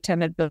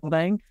multi-tenant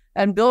building,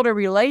 and build a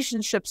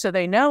relationship so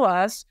they know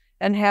us,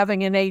 and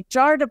having an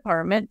HR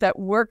department that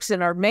works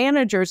in our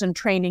managers and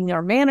training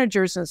our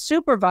managers and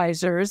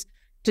supervisors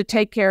to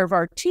take care of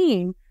our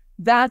team.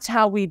 That's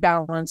how we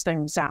balance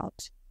things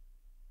out.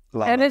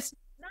 It's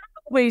not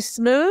always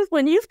smooth.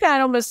 When you've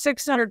got almost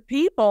 600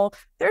 people,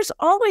 there's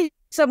always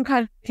some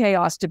kind of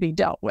chaos to be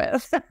dealt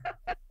with.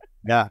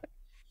 Yeah.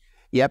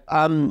 Yep.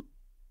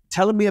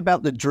 Telling me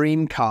about the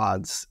dream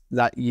cards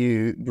that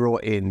you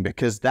brought in,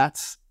 because I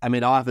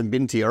haven't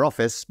been to your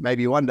office,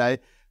 maybe one day,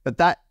 but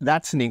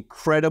that's an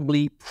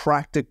incredibly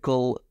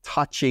practical,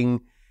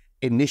 touching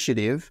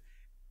initiative.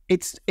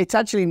 It's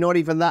actually not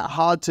even that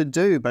hard to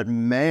do, but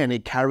man,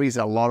 it carries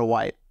a lot of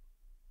weight.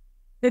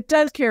 It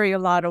does carry a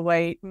lot of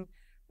weight.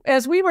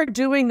 As we were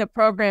doing the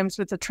programs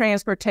with the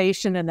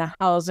transportation and the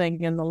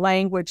housing and the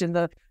language and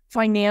the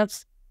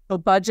financial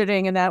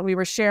budgeting and that, we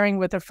were sharing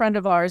with a friend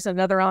of ours,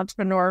 another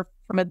entrepreneur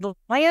from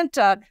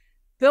Atlanta.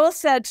 Bill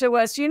said to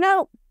us,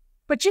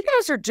 what you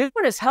guys are doing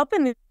is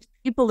helping these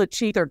people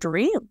achieve their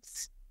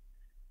dreams.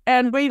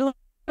 And we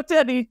looked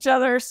at each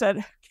other,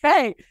 said,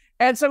 okay.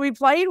 And so we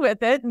played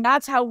with it, and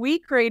that's how we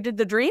created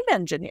the Dream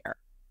Engineer.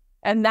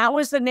 And that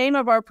was the name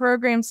of our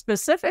program,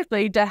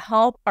 specifically to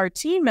help our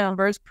team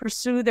members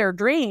pursue their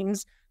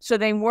dreams so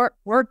they weren't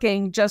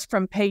working just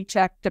from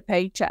paycheck to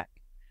paycheck.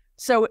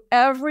 So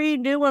every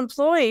new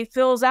employee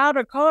fills out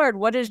a card,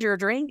 what is your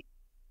dream?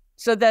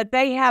 So that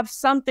they have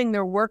something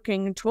they're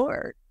working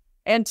toward.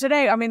 And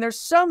today, there's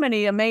so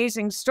many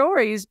amazing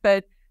stories,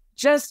 but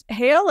just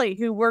Haley,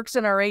 who works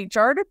in our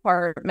HR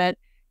department,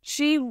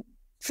 she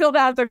filled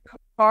out the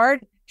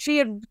card. She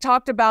had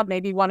talked about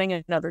maybe wanting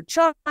another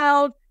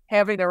child,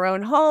 having their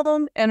own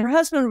home, and her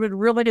husband would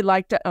really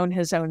like to own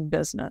his own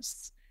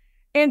business.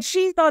 And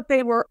she thought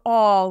they were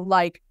all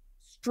like,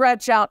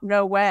 stretch out,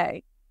 no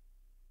way.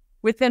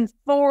 Within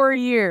 4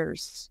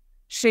 years,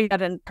 she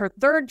had her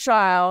third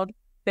child,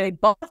 they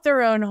bought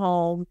their own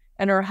home,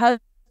 and her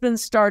husband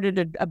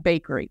started a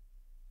bakery.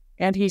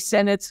 And he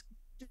said it's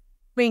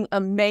doing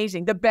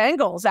amazing. The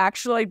Bengals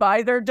actually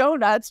buy their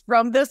donuts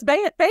from this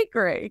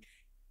bakery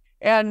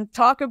and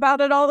talk about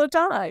it all the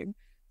time.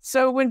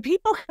 So when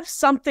people have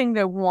something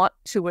they want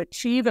to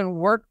achieve and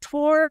work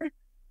toward,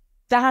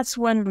 that's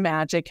when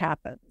magic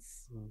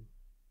happens.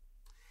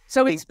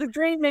 So it's the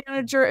Dream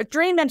Manager, a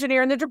Dream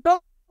Engineer, and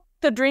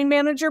the Dream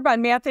Manager by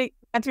Matthew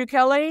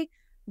Kelly.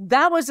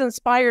 That was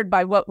inspired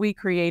by what we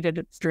created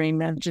at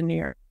Dream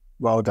Engineer.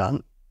 Well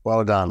done.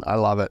 Well done. I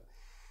love it.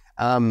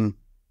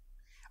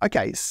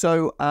 Okay,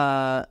 so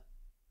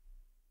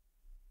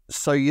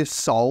you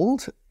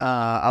sold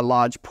a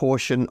large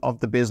portion of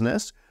the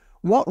business.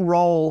 What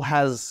role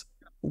has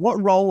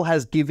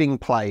giving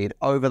played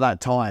over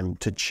that time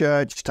to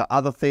church, to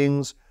other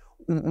things?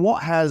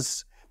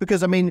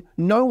 Because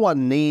no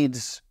one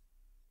needs,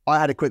 I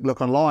had a quick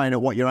look online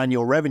at what your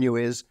annual revenue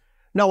is.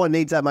 No one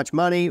needs that much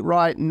money,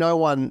 right? No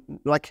one,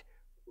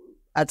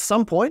 at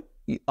some point,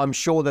 I'm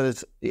sure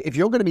that if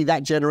you're going to be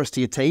that generous to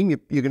your team,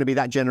 you're going to be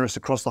that generous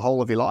across the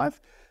whole of your life.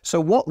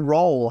 So what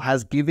role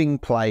has giving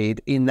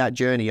played in that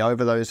journey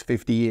over those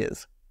 50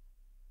 years?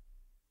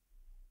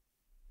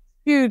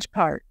 Huge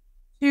part.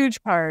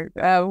 We've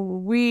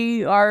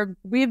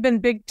been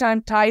big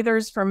time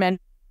tithers for many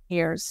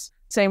years.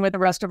 Same with the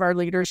rest of our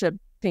leadership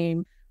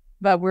team.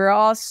 But we're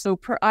also,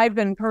 I've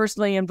been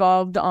personally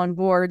involved on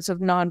boards of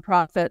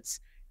nonprofits.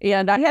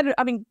 And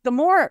the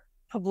more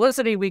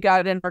publicity we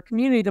got in our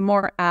community, the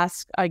more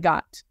ask I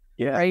got.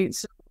 Yeah. Right.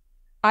 So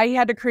I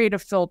had to create a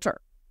filter.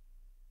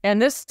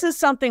 And this is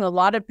something a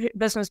lot of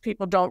business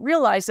people don't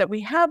realize, that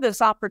we have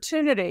this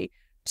opportunity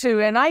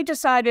and I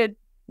decided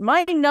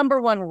my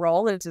number one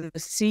role as the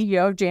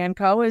CEO of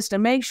Jancoa is to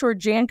make sure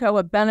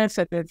Jancoa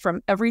benefited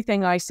from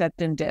everything I said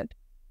and did.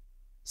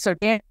 So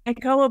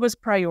Jancoa was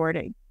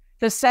priority.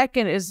 The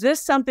second, is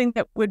this something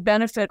that would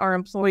benefit our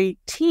employee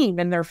team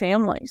and their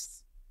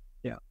families?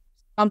 Yeah.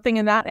 Something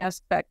in that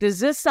aspect. Is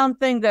this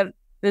something that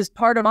is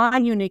part of my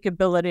unique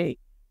ability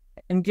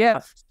and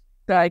gift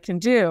that I can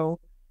do?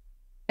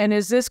 And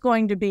is this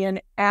going to be an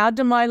add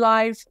to my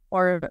life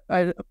or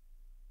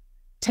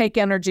take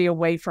energy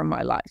away from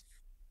my life?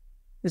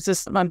 Is this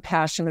something I'm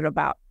passionate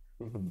about?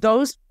 Mm-hmm.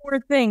 Those 4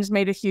 things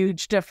made a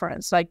huge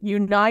difference. Like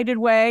United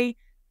Way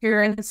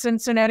here in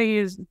Cincinnati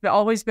has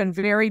always been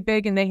very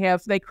big, and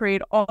they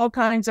create all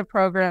kinds of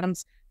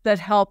programs that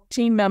help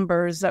team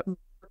members that work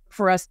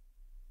for us,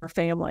 our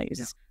families.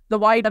 Yeah. the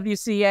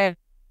YWCA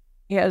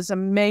has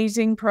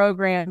amazing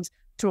programs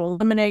to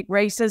eliminate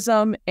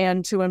racism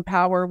and to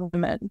empower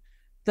women.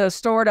 The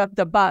stored up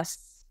the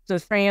bus, the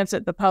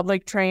transit, the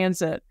public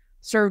transit,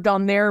 served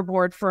on their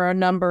board for a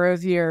number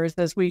of years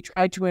as we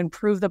tried to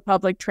improve the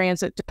public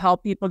transit to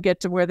help people get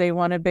to where they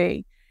want to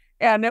be.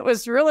 And it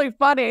was really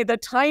funny. The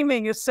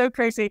timing is so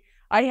crazy.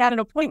 I had an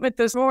appointment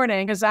this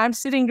morning because I'm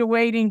sitting to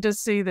waiting to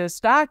see this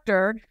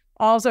doctor.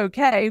 All's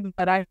okay,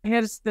 but I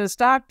had this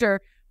doctor.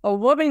 A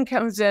woman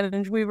comes in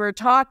and we were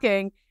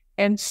talking,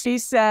 and she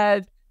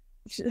said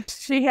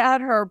she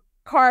had her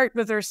cart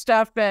with her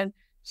stuff in.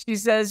 She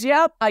says,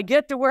 yep, I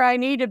get to where I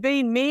need to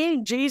be,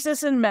 me,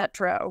 Jesus, and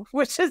Metro,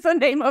 which is the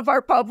name of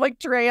our public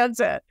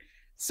transit.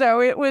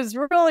 So it was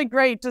really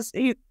great to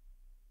see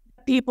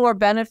people are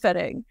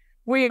benefiting.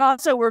 We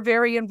also were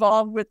very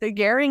involved with the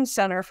Gehring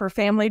Center for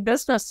Family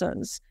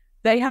Businesses.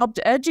 They helped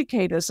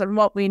educate us on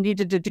what we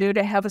needed to do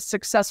to have a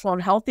successful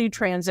and healthy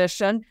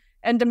transition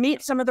and to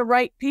meet some of the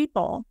right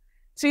people.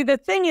 See, the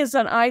thing is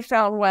that I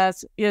found,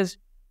 Wes, is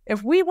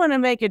if we want to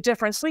make a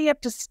difference, we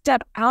have to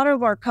step out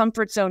of our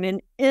comfort zone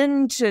and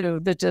into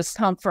the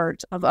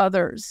discomfort of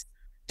others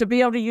to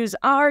be able to use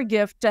our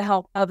gift to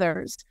help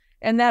others.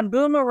 And that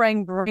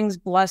boomerang brings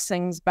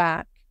blessings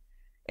back.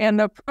 And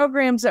the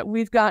programs that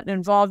we've gotten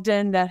involved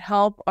in that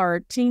help our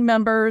team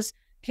members,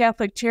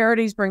 Catholic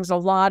Charities brings a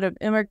lot of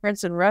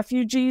immigrants and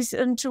refugees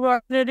into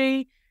our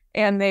community,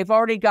 and they've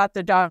already got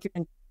the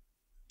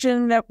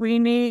documentation that we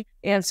need.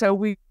 And so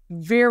we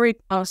very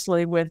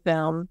closely with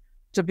them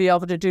to be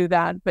able to do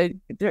that. But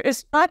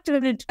it's not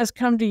going to just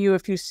come to you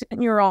if you sit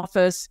in your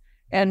office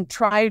and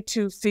try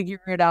to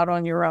figure it out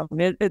on your own.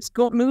 It's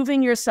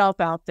moving yourself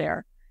out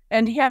there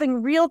and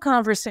having real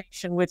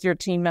conversation with your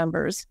team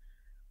members.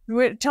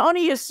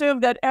 Tony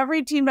assumed that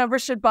every team member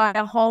should buy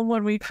a home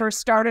when we first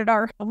started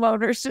our home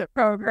ownership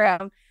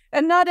program.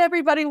 And not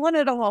everybody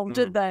wanted a home,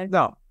 did they?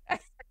 No.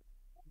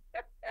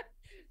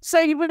 So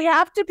you would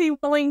have to be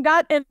willing,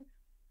 not in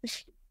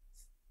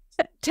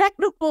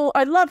technical,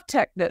 I love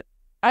technical.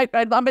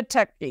 I'm a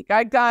tech geek.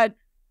 I got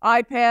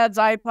iPads,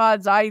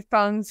 iPods,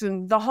 iPhones,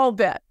 and the whole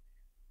bit.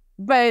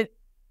 But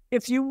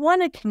if you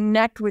want to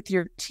connect with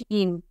your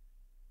team,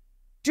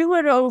 do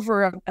it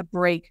over a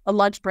break, a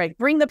lunch break.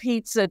 Bring the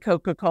pizza,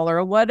 Coca-Cola,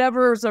 or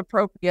whatever is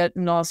appropriate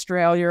in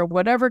Australia, or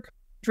whatever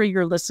country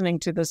you're listening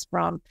to this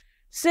from.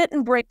 Sit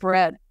and break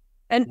bread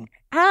and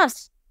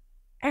ask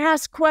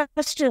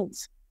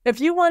questions. If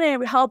you want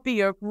to help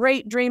be a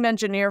great dream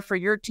engineer for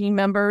your team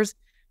members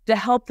to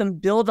help them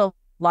build a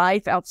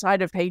life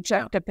outside of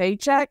paycheck to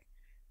paycheck,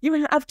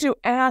 you have to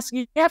ask,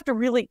 you have to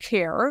really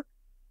care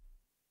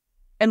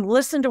and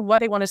listen to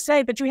what they want to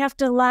say, but you have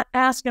to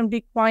ask and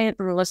be quiet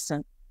and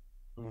listen.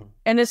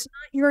 And it's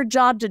not your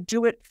job to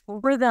do it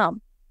for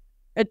them.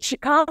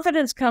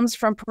 Confidence comes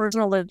from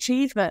personal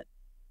achievement.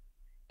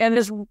 And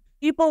as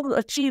people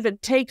achieve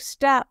and take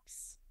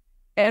steps,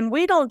 and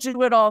we don't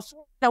do it all,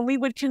 and we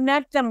would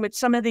connect them with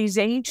some of these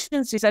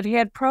agencies that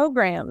had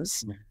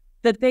programs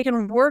that they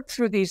can work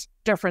through these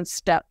different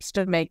steps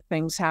to make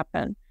things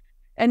happen.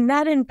 And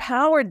that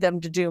empowered them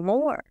to do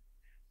more.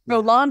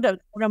 Rolando,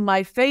 one of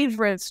my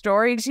favorite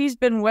stories, he's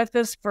been with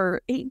us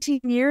for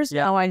 18 years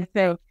now, I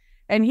think.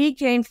 And he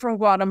came from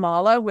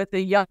Guatemala with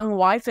a young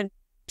wife and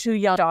 2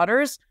 young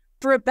daughters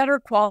for a better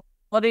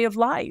quality of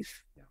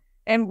life.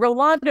 And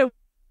Rolando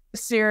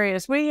is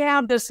serious. We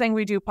have this thing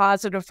we do,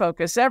 positive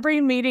focus. Every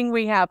meeting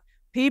we have,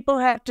 people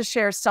have to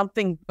share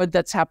something good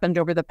that's happened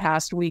over the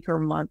past week or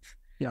month.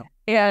 Yeah.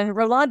 And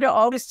Rolando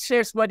always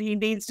shares what he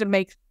needs to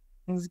make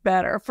things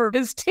better for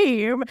his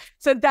team.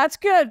 So that's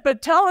good,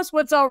 but tell us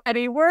what's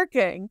already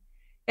working.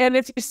 And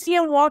if you see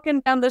him walking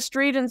down the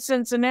street in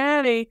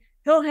Cincinnati,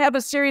 he'll have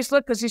a serious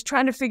look because he's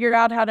trying to figure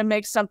out how to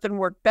make something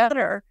work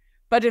better.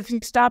 But if you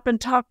stop and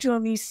talk to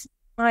him, he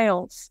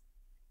smiles.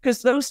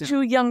 Because those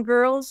 2 young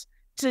girls,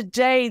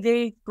 today,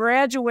 they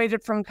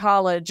graduated from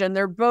college and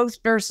they're both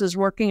nurses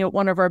working at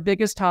one of our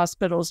biggest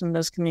hospitals in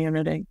this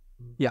community.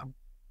 Yeah.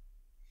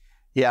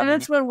 Yeah. And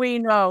that's when we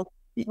know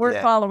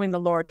we're following the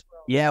Lord.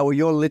 Yeah, well,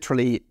 you're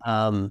literally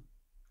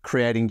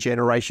creating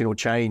generational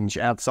change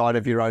outside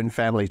of your own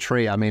family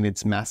tree. I mean,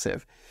 it's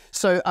massive.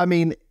 So, I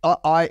mean,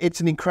 it's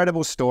an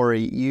incredible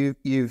story.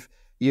 You've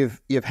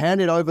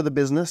handed over the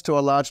business to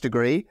a large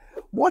degree.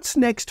 What's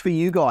next for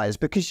you guys?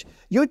 Because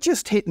you're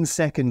just hitting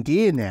second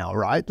gear now,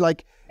 right?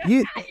 Like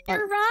you're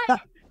right.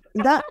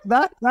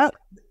 That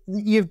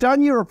you've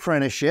done your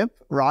apprenticeship,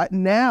 right?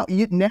 Now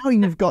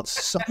you've got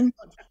so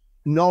much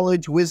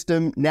knowledge,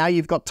 wisdom. Now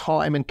you've got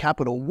time and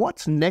capital.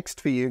 What's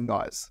next for you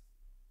guys?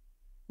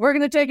 We're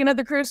going to take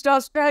another cruise to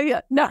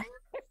Australia. No.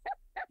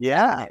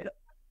 Yeah.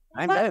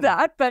 I love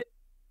that, but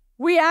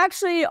we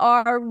actually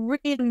are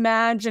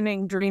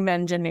reimagining Dream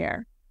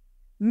Engineer.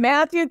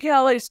 Matthew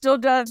Kelly still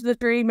does the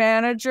Dream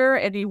Manager,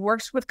 and he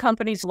works with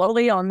companies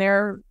locally on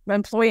their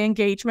employee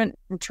engagement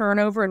and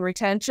turnover and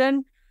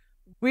retention.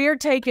 We're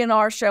taking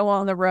our show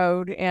on the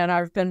road, and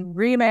I've been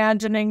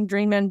reimagining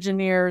Dream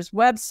Engineer's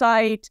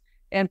website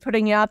and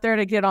putting it out there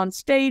to get on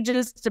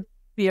stages, to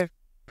be a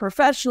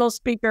professional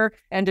speaker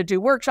and to do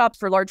workshops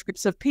for large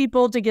groups of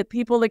people to get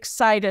people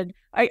excited.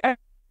 I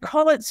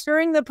call it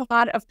stirring the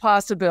pot of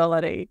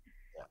possibility,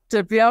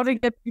 to be able to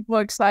get people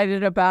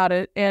excited about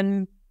it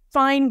and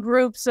find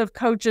groups of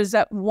coaches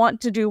that want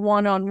to do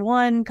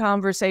one-on-one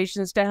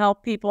conversations to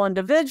help people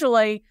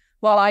individually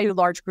while I do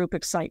large group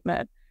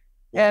excitement.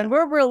 And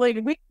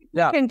we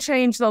can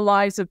change the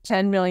lives of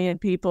 10 million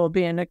people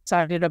being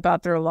excited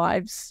about their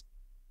lives.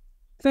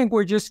 I think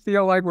we just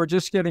feel like we're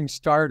just getting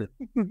started.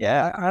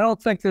 Yeah. I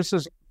don't think this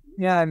is,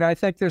 and I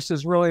think this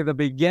is really the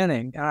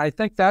beginning. And I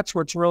think that's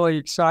what's really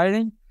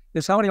exciting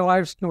is how many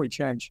lives can we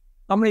change?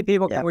 How many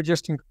people can we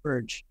just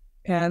encourage?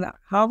 And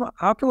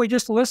how can we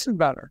just listen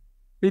better?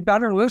 Be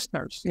better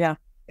listeners. Yeah.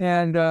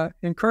 And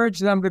encourage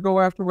them to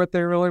go after what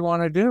they really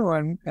want to do.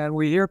 And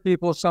we hear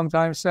people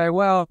sometimes say,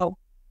 well,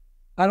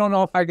 I don't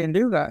know if I can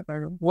do that. I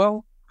go,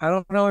 well, I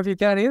don't know if you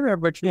can either,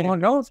 but you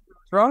won't know if you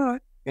try.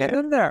 Get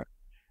in there.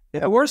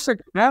 The worst that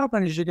can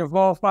happen is you can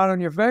fall flat on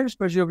your face,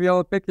 but you'll be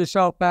able to pick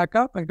yourself back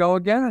up and go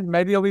again. And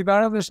maybe you'll be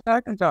better the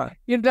second time.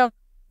 You know,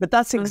 but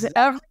that's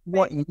exactly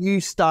what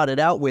you started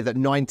out with at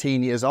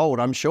 19 years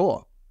old, I'm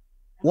sure.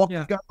 What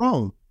could go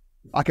wrong?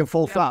 I can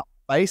fall flat on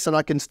my face and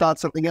I can start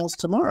something else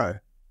tomorrow.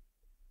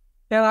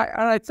 And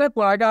I think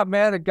when I got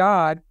mad at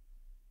God,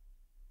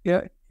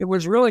 it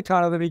was really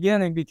kind of the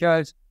beginning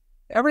because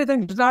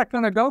everything's not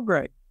going to go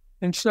great.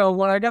 And so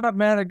when I got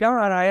mad at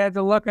God, I had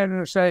to look at it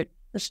and say,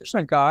 this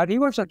isn't God. He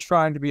wasn't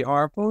trying to be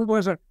harmful. He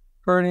wasn't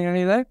hurting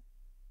anything.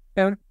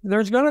 And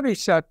there's going to be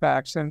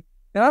setbacks. And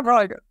I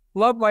probably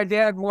love my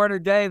dad more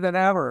today than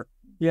ever.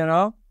 You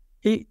know,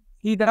 he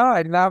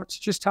died, and that's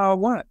just how it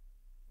went.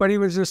 But he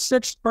was the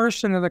sixth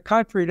person in the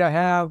country to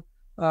have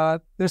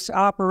this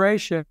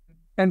operation.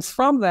 And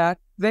from that,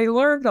 they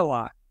learned a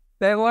lot.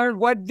 They learned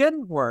what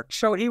didn't work.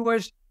 So he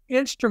was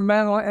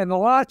instrumental in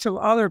lots of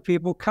other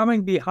people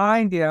coming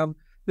behind him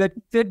that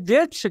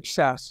did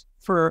success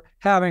for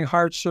having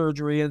heart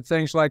surgery and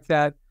things like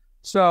that.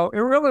 So it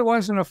really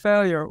wasn't a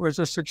failure. It was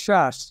a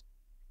success.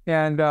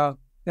 And I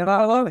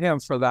love him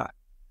for that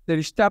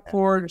he stepped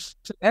forward and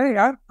said, hey,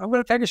 I'm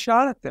going to take a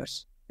shot at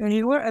this. And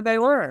they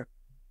learned.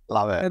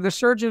 Love it. And the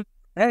surgeon,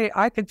 hey,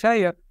 I can tell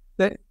you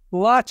that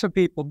lots of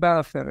people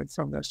benefited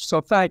from this.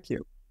 So thank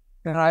you.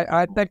 And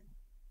I think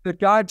that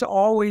God's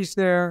always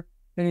there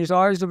and he's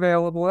always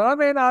available. And I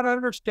may not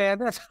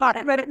understand. That's not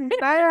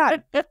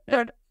bad.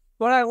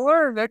 But I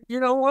learned that, you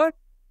know what?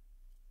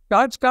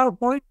 God's got a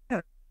point.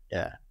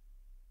 Yeah.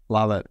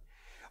 Love it.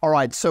 All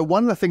right. So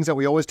one of the things that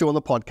we always do on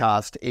the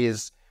podcast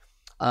is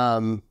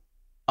I'm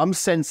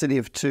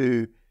sensitive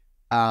to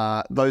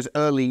those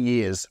early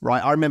years,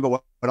 right? I remember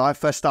when I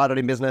first started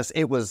in business,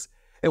 it was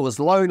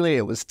lonely,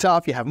 it was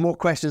tough. You have more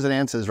questions than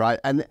answers, right?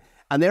 And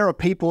there are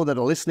people that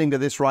are listening to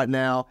this right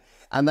now,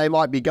 and they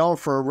might be going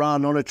for a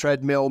run on a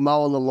treadmill,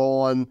 mowing the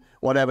lawn,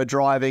 whatever,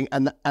 driving,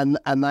 and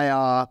they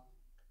are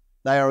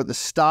at the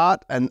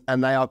start and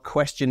they are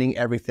questioning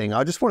everything.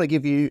 I just want to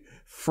give you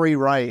free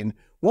rein.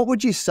 What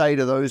would you say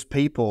to those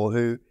people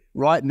who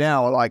right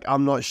now are like,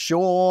 I'm not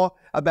sure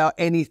about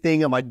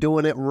anything. Am I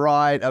doing it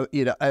right?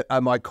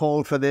 Am I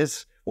called for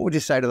this? What would you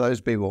say to those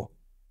people?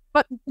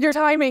 But your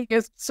timing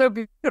is so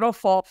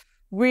beautiful.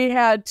 We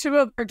had two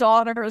of our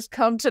daughters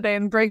come today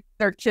and bring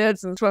their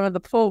kids and swim in the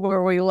pool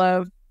where we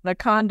live in a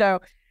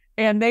condo.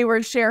 And they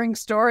were sharing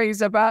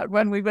stories about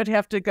when we would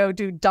have to go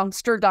do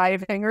dumpster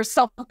diving or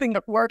something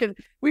at work. And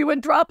we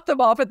would drop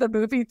them off at the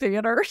movie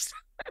theaters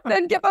and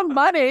then give them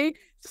money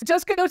to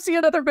just go see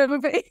another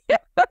movie.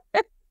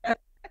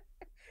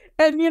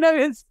 And, you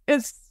know,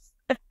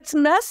 it's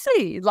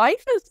messy.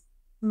 Life is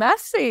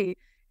messy.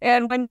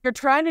 And when you're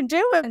trying to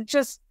do it,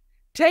 just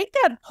take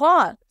that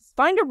pause.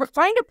 Find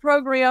a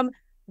program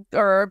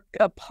or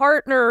a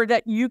partner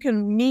that you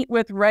can meet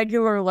with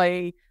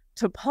regularly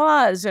to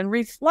pause and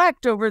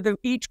reflect over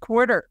each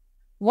quarter.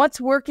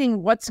 What's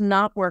working, what's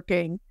not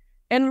working,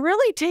 and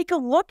really take a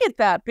look at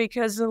that,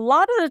 because a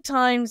lot of the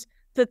times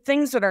the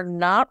things that are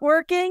not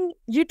working,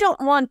 you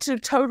don't want to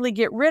totally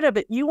get rid of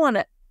it. You want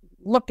to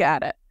look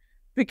at it,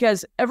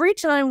 because every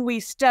time we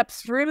step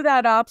through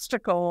that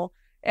obstacle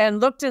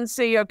and looked and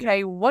see,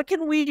 okay, what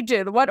can we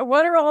do? What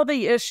are all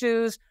the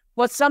issues?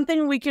 What's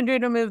something we can do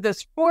to move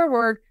this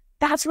forward?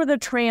 That's where the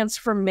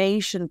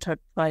transformation took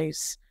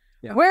place.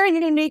 Yeah. We're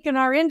unique in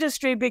our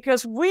industry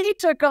because we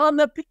took on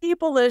the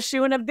people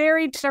issue in a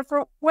very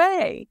different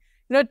way.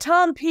 You know,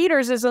 Tom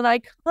Peters is an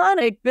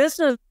iconic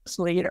business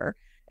leader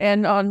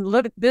and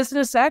on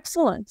business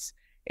excellence.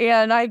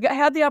 And I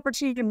had the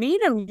opportunity to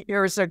meet him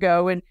years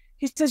ago. And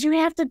he says, you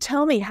have to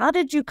tell me, how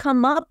did you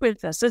come up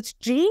with this? It's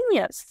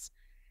genius.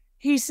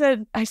 I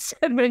said,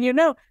 well, you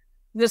know,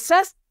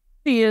 necessity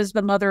is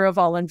the mother of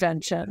all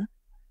invention.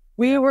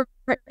 We were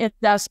in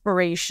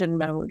desperation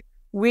mode.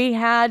 We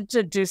had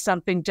to do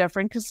something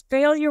different because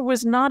failure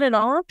was not an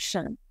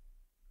option.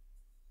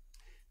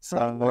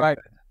 So, right.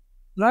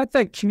 And I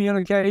think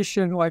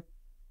communication, like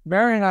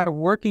Mary and I are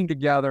working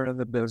together in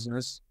the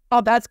business.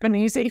 Oh, that's been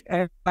easy.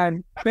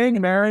 And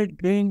being married,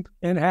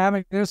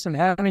 having this and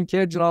having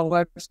kids and all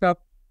that stuff,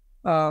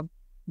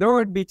 there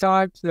would be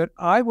times that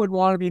I would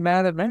want to be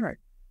mad at Mary.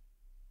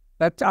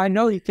 I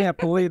know you can't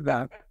believe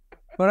that,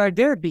 but I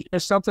did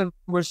because something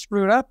was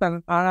screwed up,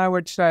 and I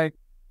would say,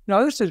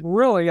 no, this is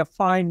really a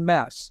fine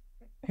mess.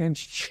 And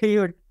she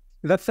would,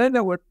 the thing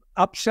that would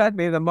upset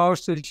me the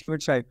most is she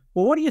would say,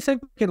 well, what do you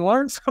think we can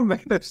learn from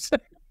this?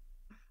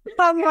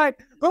 I'm like,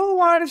 who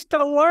wants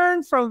to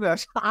learn from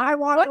this? I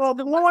want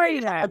to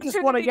avoid that. I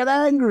just want to get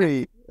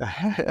angry.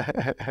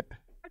 I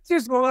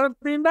just want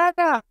to be mad.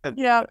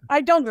 Yeah,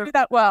 I don't do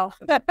that well.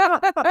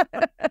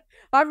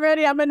 I'm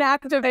ready. I'm an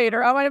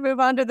activator. I want to move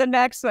on to the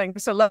next thing.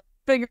 So let's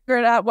figure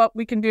it out what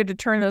we can do to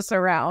turn this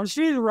around.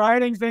 She's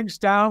writing things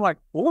down like,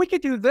 well, we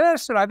could do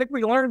this, and I think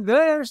we learned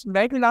this.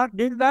 Maybe not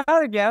do that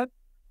again.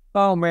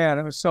 Oh, man,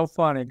 it was so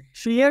funny.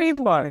 She ain't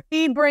funny.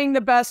 We bring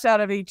the best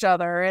out of each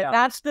other. And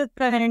that's the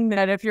thing,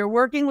 that if you're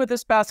working with a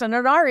spouse, and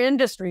in our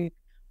industry,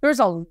 there's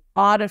a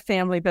lot of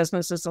family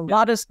businesses, a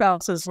lot of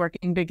spouses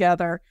working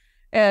together.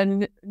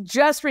 And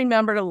just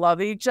remember to love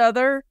each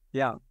other.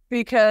 Yeah.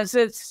 Because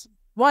it's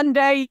one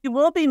day you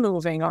will be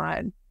moving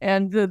on.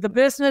 And the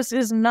business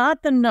is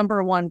not the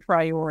number one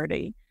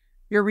priority.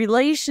 Your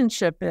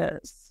relationship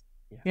is.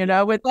 Yeah. You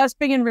know, with us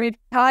being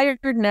retired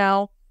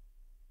now,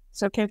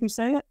 so can't you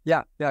say it?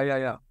 Yeah.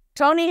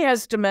 Tony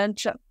has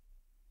dementia,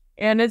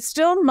 and it's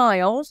still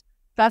mild.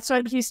 That's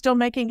why he's still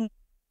making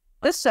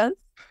this sense.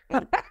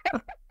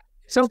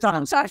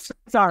 Sometimes.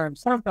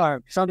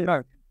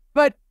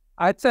 But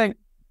I think,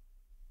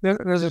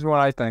 this is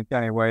what I think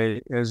anyway,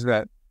 is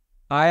that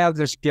I have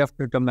this gift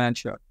of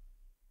dementia,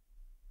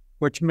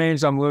 which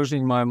means I'm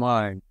losing my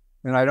mind,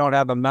 and I don't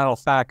have the mental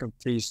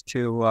faculties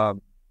to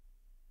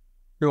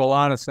do a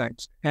lot of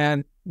things.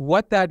 And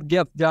what that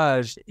gift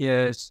does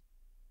is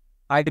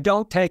I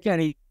don't take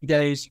any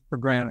days for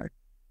granted.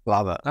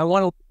 Love it. I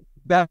want to live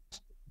the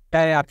best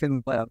day I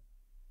can live.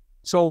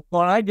 So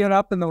when I get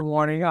up in the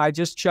morning, I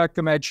just check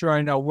to make sure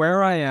I know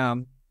where I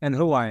am and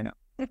who I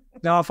am.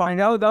 Now, if I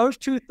know those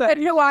two things,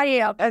 and who I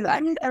am, and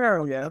I'm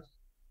there, yes,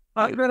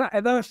 I'm gonna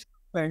those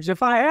things.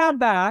 If I have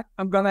that,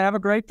 I'm gonna have a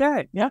great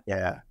day. Yeah.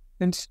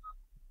 And so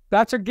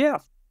that's a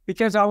gift,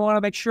 because I want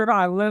to make sure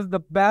I live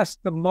the best,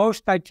 the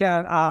most I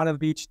can out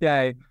of each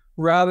day,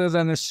 rather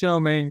than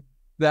assuming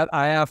that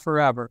I have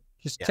forever.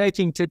 Just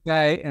taking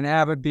today and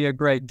have it be a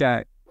great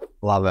day.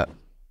 Love it.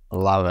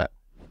 Yeah.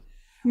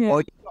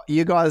 Well,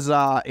 you guys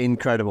are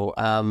incredible.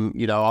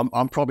 You know,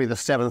 I'm probably the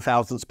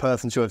 7,000th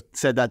person to have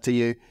said that to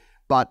you,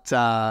 but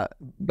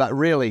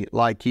really,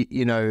 like,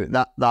 you know,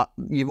 that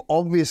you've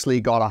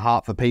obviously got a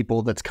heart for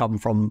people that's come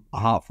from a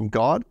heart from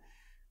God,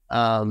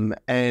 and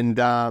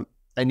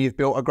you've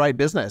built a great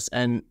business,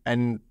 and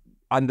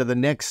under the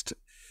next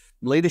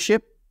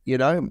leadership, you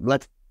know,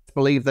 let's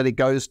believe that it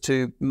goes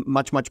to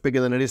much bigger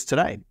than it is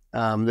today.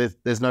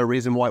 There's no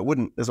reason why it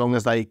wouldn't, as long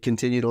as they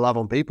continue to love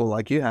on people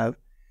like you have.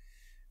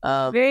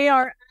 They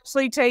are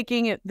actually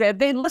taking it.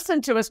 They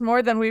listen to us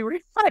more than we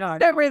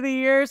realized over the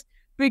years,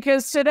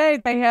 because today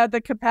they have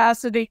the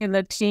capacity and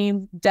the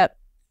team depth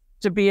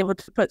to be able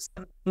to put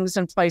some things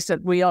in place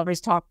that we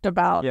always talked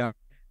about. Yeah,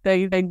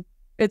 they're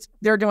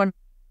doing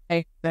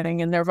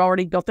anything, and they've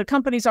already built. The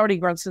company's already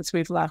grown since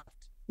we've left.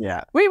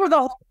 Yeah, we were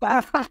the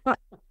whole.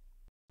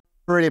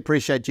 Really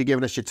appreciate you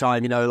giving us your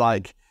time. You know,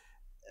 like,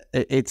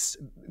 it's,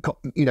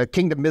 you know,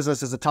 kingdom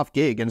business is a tough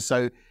gig, and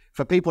so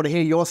for people to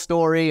hear your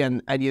story,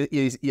 and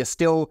you're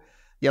still,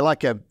 you're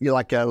like a you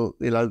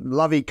know,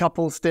 lovey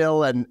couple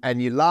still,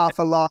 and you laugh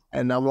a lot,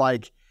 and I'm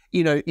like,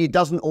 you know, it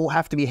doesn't all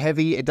have to be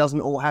heavy, it doesn't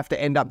all have to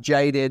end up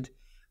jaded.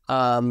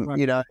 Right.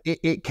 You know,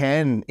 it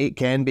can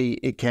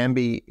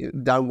be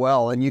done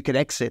well, and you can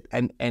exit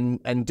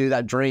and do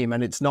that dream,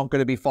 and it's not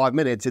going to be 5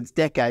 minutes, it's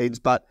decades,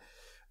 but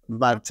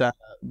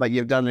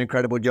you've done an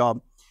incredible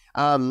job.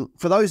 For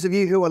those of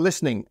you who are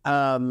listening,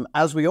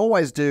 as we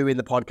always do in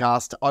the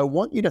podcast, I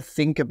want you to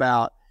think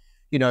about,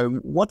 you know,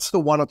 what's the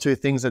one or two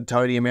things that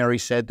Tony and Mary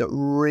said that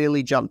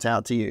really jumped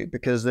out to you?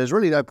 Because there's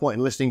really no point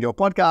in listening to a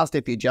podcast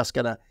if you're just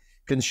going to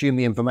consume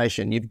the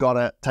information. You've got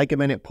to take a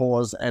minute,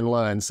 pause, and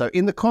learn. So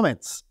in the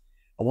comments,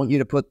 I want you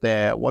to put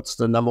there, what's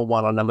the number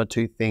one or number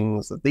two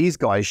things that these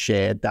guys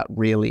shared that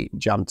really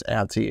jumped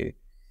out to you?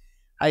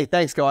 Hey,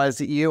 thanks, guys.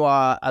 You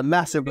are a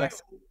massive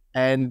blessing.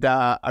 And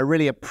I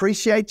really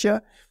appreciate you.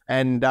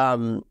 And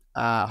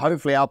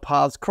hopefully our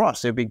paths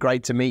cross. It'd be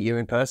great to meet you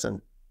in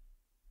person.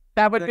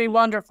 That would be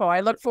wonderful.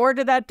 I look forward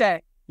to that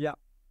day.